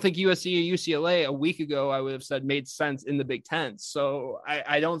I don't think USC or UCLA a week ago, I would have said made sense in the Big Ten. So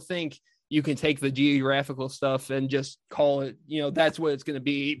I don't think you can take the geographical stuff and just call it, that's what it's going to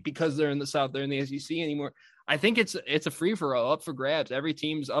be because they're in the South, they're in the SEC anymore. I think it's a free for all, up for grabs. Every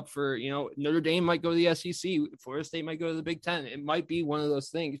team's up for, Notre Dame might go to the SEC, Florida State might go to the Big Ten. It might be one of those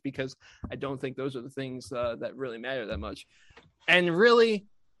things because I don't think those are the things that really matter that much. And really,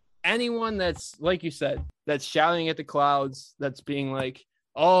 anyone that's, like you said, that's shouting at the clouds, that's being like,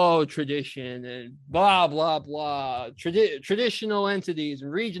 oh, tradition and blah, blah, blah, traditional entities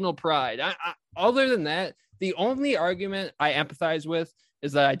and regional pride. Other than that, the only argument I empathize with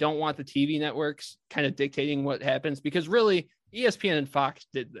is that I don't want the TV networks kind of dictating what happens, because really ESPN and Fox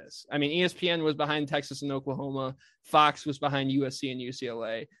did this. I mean, ESPN was behind Texas and Oklahoma. Fox was behind USC and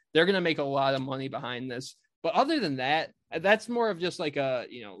UCLA. They're going to make a lot of money behind this. But other than that, that's more of just like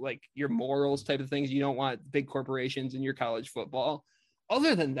like your morals type of things. You don't want big corporations in your college football.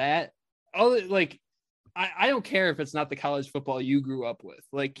 Other than that, I don't care if it's not the college football you grew up with.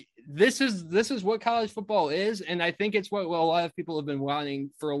 Like this is what college football is, and I think it's what a lot of people have been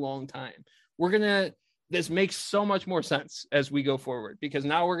wanting for a long time. This makes so much more sense as we go forward, because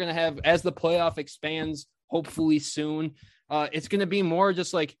now we're gonna have, as the playoff expands, hopefully soon, it's gonna be more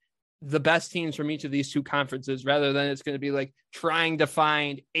just like the best teams from each of these two conferences, rather than it's going to be like trying to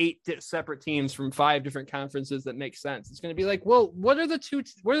find 8 separate teams from 5 different conferences that make sense. It's going to be like, well, what are the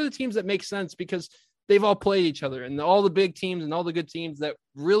teams that make sense, because they've all played each other, and all the big teams and all the good teams that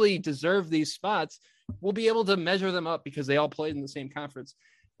really deserve these spots will be able to measure them up because they all played in the same conference.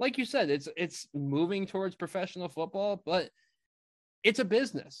 Like you said, it's moving towards professional football, but it's a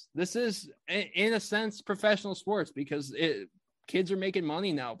business. This is, in a sense, professional sports, because kids are making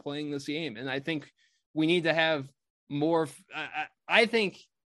money now playing this game. And I think we need to have more. I think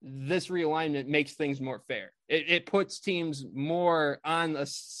this realignment makes things more fair. It puts teams more on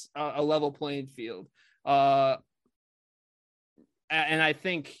a level playing field. And I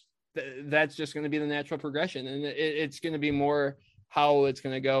think that's just going to be the natural progression. And it's going to be more how it's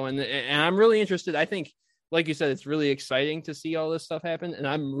going to go. And I'm really interested. I think, like you said, it's really exciting to see all this stuff happen. And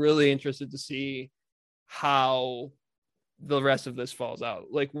I'm really interested to see how the rest of this falls out.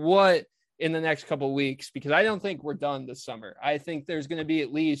 Like what in the next couple of weeks, because I don't think we're done this summer. I think there's going to be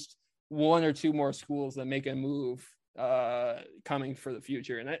at least one or two more schools that make a move coming for the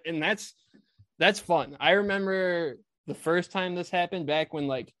future. And that's fun. I remember the first time this happened back when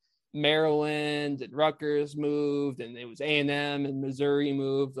like Maryland and Rutgers moved and it was A&M and Missouri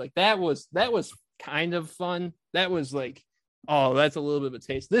moved. Like that was kind of fun. That was like, oh, that's a little bit of a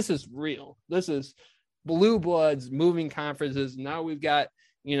taste. This is real. This is blue bloods moving conferences. Now we've got,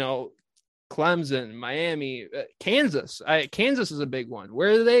 Clemson, Miami, Kansas. Kansas is a big one.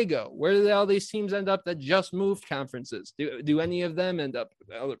 Where do they go? Where do all these teams end up that just moved conferences? Do any of them end up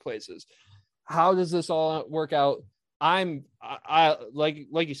other places? How does this all work out? I like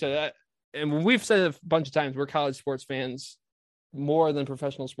you said, and we've said it a bunch of times, we're college sports fans more than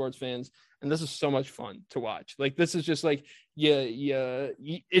professional sports fans, and this is so much fun to watch. Like this is just like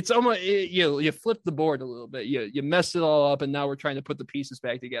it's almost you flip the board a little bit, you mess it all up, and now we're trying to put the pieces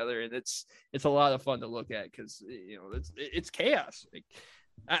back together, and it's a lot of fun to look at because it's chaos. Like,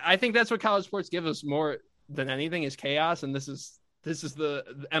 I think that's what college sports give us more than anything is chaos, and this is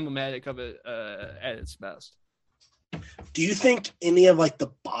the emblematic of it at its best. Do you think any of like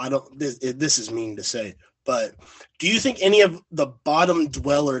the bottom? This is mean to say. But do you think any of the bottom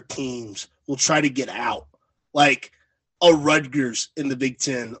dweller teams will try to get out? Like a Rutgers in the Big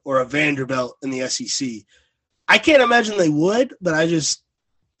Ten or a Vanderbilt in the SEC? I can't imagine they would, but I just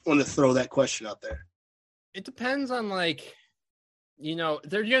want to throw that question out there. It depends on like, they're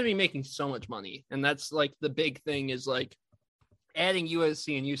going to be making so much money. And that's like the big thing is like adding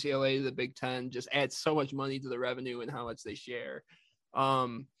USC and UCLA to the Big Ten just adds so much money to the revenue and how much they share.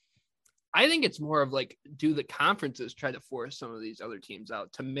 I think it's more of like, do the conferences try to force some of these other teams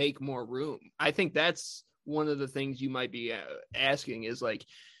out to make more room? I think that's one of the things you might be asking is like,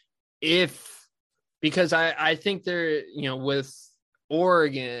 because I think they're, with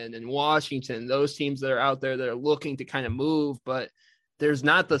Oregon and Washington, those teams that are out there that are looking to kind of move, but there's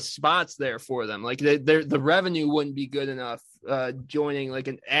not the spots there for them. Like the revenue wouldn't be good enough joining like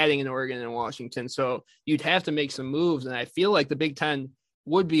adding an Oregon and Washington. So you'd have to make some moves. And I feel like the Big Ten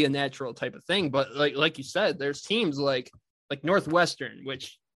would be a natural type of thing. But like you said, there's teams like Northwestern,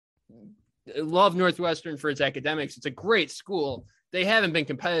 which I love Northwestern for its academics. It's a great school. They haven't been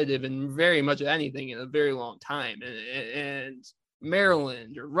competitive in very much of anything in a very long time. And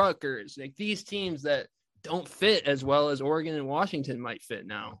Maryland or Rutgers, like these teams that don't fit as well as Oregon and Washington might fit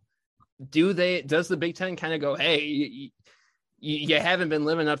now. Does the Big Ten kind of go, hey, you haven't been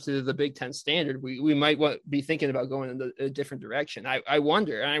living up to the Big Ten standard. We might be thinking about going in a different direction. I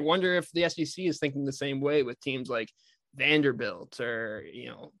wonder. And I wonder if the SEC is thinking the same way with teams like Vanderbilt or,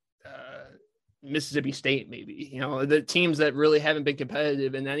 Mississippi State, maybe, the teams that really haven't been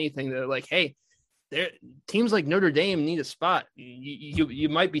competitive in anything. They're like, hey, teams like Notre Dame need a spot. You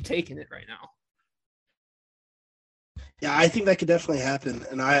might be taking it right now. Yeah, I think that could definitely happen.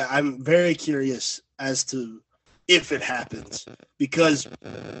 And I'm very curious as to if it happens, because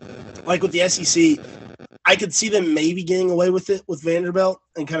like with the SEC, I could see them maybe getting away with it with Vanderbilt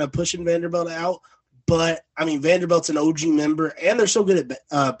and kind of pushing Vanderbilt out. But I mean, Vanderbilt's an OG member and they're so good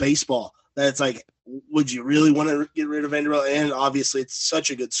at baseball that it's like, would you really want to get rid of Vanderbilt? And obviously it's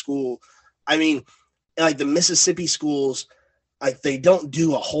such a good school. I mean, like the Mississippi schools, like they don't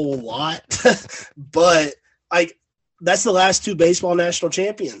do a whole lot, but like that's the last two baseball national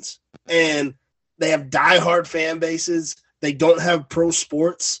champions. And they have diehard fan bases. They don't have pro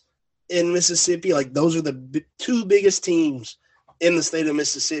sports in Mississippi. Like those are the two biggest teams in the state of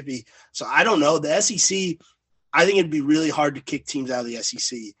Mississippi. So I don't know. The SEC, I think it'd be really hard to kick teams out of the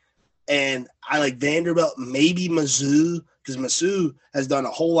SEC. And I like Vanderbilt, maybe Mizzou, because Mizzou has done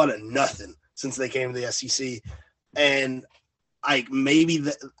a whole lot of nothing since they came to the SEC. And like maybe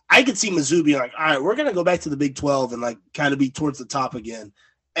I could see Mizzou being like, all right, we're going to go back to the Big 12 and like kind of be towards the top again.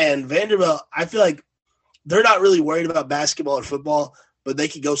 And Vanderbilt, I feel like they're not really worried about basketball or football, but they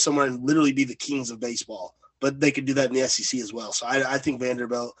could go somewhere and literally be the kings of baseball. But they could do that in the SEC as well. So I think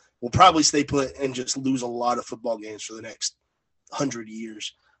Vanderbilt will probably stay put and just lose a lot of football games for the next 100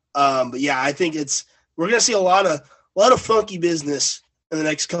 years. But yeah, I think we're going to see a lot of funky business in the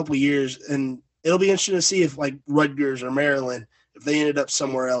next couple of years, and it'll be interesting to see if like Rutgers or Maryland, if they ended up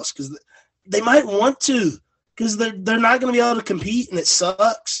somewhere else, because they might want to. Because they're not going to be able to compete, and it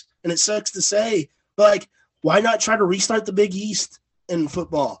sucks. And it sucks to say, but like, why not try to restart the Big East in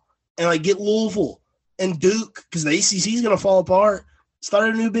football and like get Louisville and Duke, because the ACC is going to fall apart.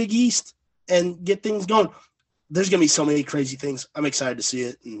 Start a new Big East and get things going. there's going to be so many crazy things. I'm excited to see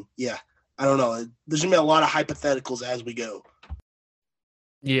it. And yeah, I don't know. There's going to be a lot of hypotheticals as we go.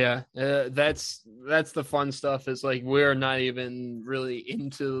 Yeah, that's the fun stuff. Is like we're not even really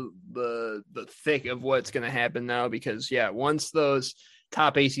into the thick of what's going to happen now because once those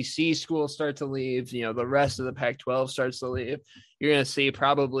top ACC schools start to leave, the rest of the Pac-12 starts to leave, you're going to see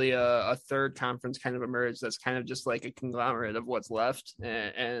probably a third conference kind of emerge that's kind of just like a conglomerate of what's left,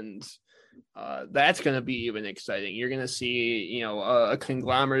 and that's going to be even exciting. You're going to see a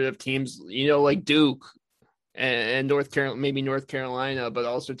conglomerate of teams, like Duke and North Carolina, but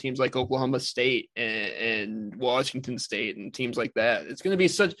also teams like Oklahoma State and Washington State and teams like that. It's going to be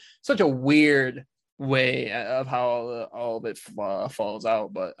such a weird way of how all of it falls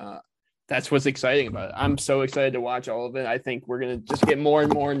out, but that's what's exciting about it. I'm so excited to watch all of it. I think we're going to just get more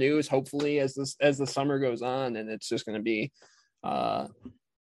and more news, hopefully, as the summer goes on, and it's just going to be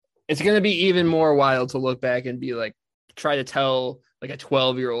it's going to be even more wild to look back and be like, try to tell like a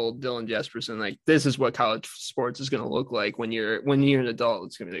 12-year-old Dylan Jesperson, like, this is what college sports is going to look like when you're an adult.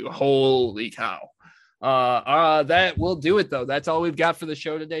 It's going to be like, holy cow. That will do it though. That's all we've got for the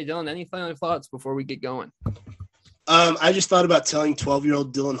show today. Dylan, any final thoughts before we get going? I just thought about telling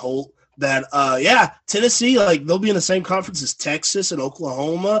 12-year-old Dylan Holt that, Tennessee, like, they'll be in the same conference as Texas and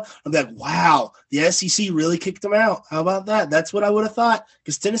Oklahoma. I'm like, wow, the SEC really kicked them out. How about that? That's what I would have thought,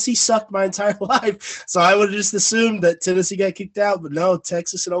 because Tennessee sucked my entire life. So I would have just assumed that Tennessee got kicked out. But no,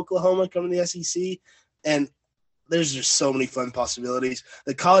 Texas and Oklahoma come to the SEC. And there's just so many fun possibilities.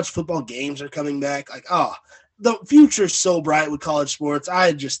 The college football games are coming back. Like, the future is so bright with college sports.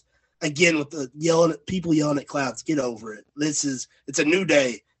 Again, with the people yelling at clouds, get over it. It's a new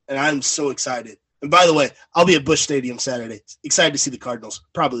day. And I'm so excited. And by the way, I'll be at Busch Stadium Saturday. Excited to see the Cardinals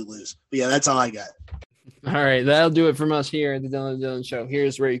probably lose. But yeah, that's all I got. All right, that'll do it from us here at the Dylan Dylan Show.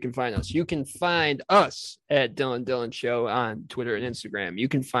 Here's where you can find us. You can find us at Dylan Dylan Show on Twitter and Instagram. You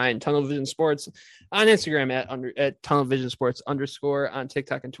can find Tunnel Vision Sports on Instagram at Tunnel Vision Sports _, on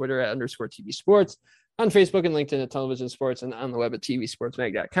TikTok and Twitter at _TV Sports, on Facebook and LinkedIn at Tunnel Vision Sports, and on the web at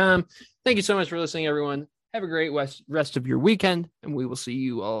tvsportsmag.com. Thank you so much for listening, everyone. Have a great rest of your weekend, and we will see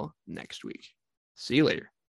you all next week. See you later.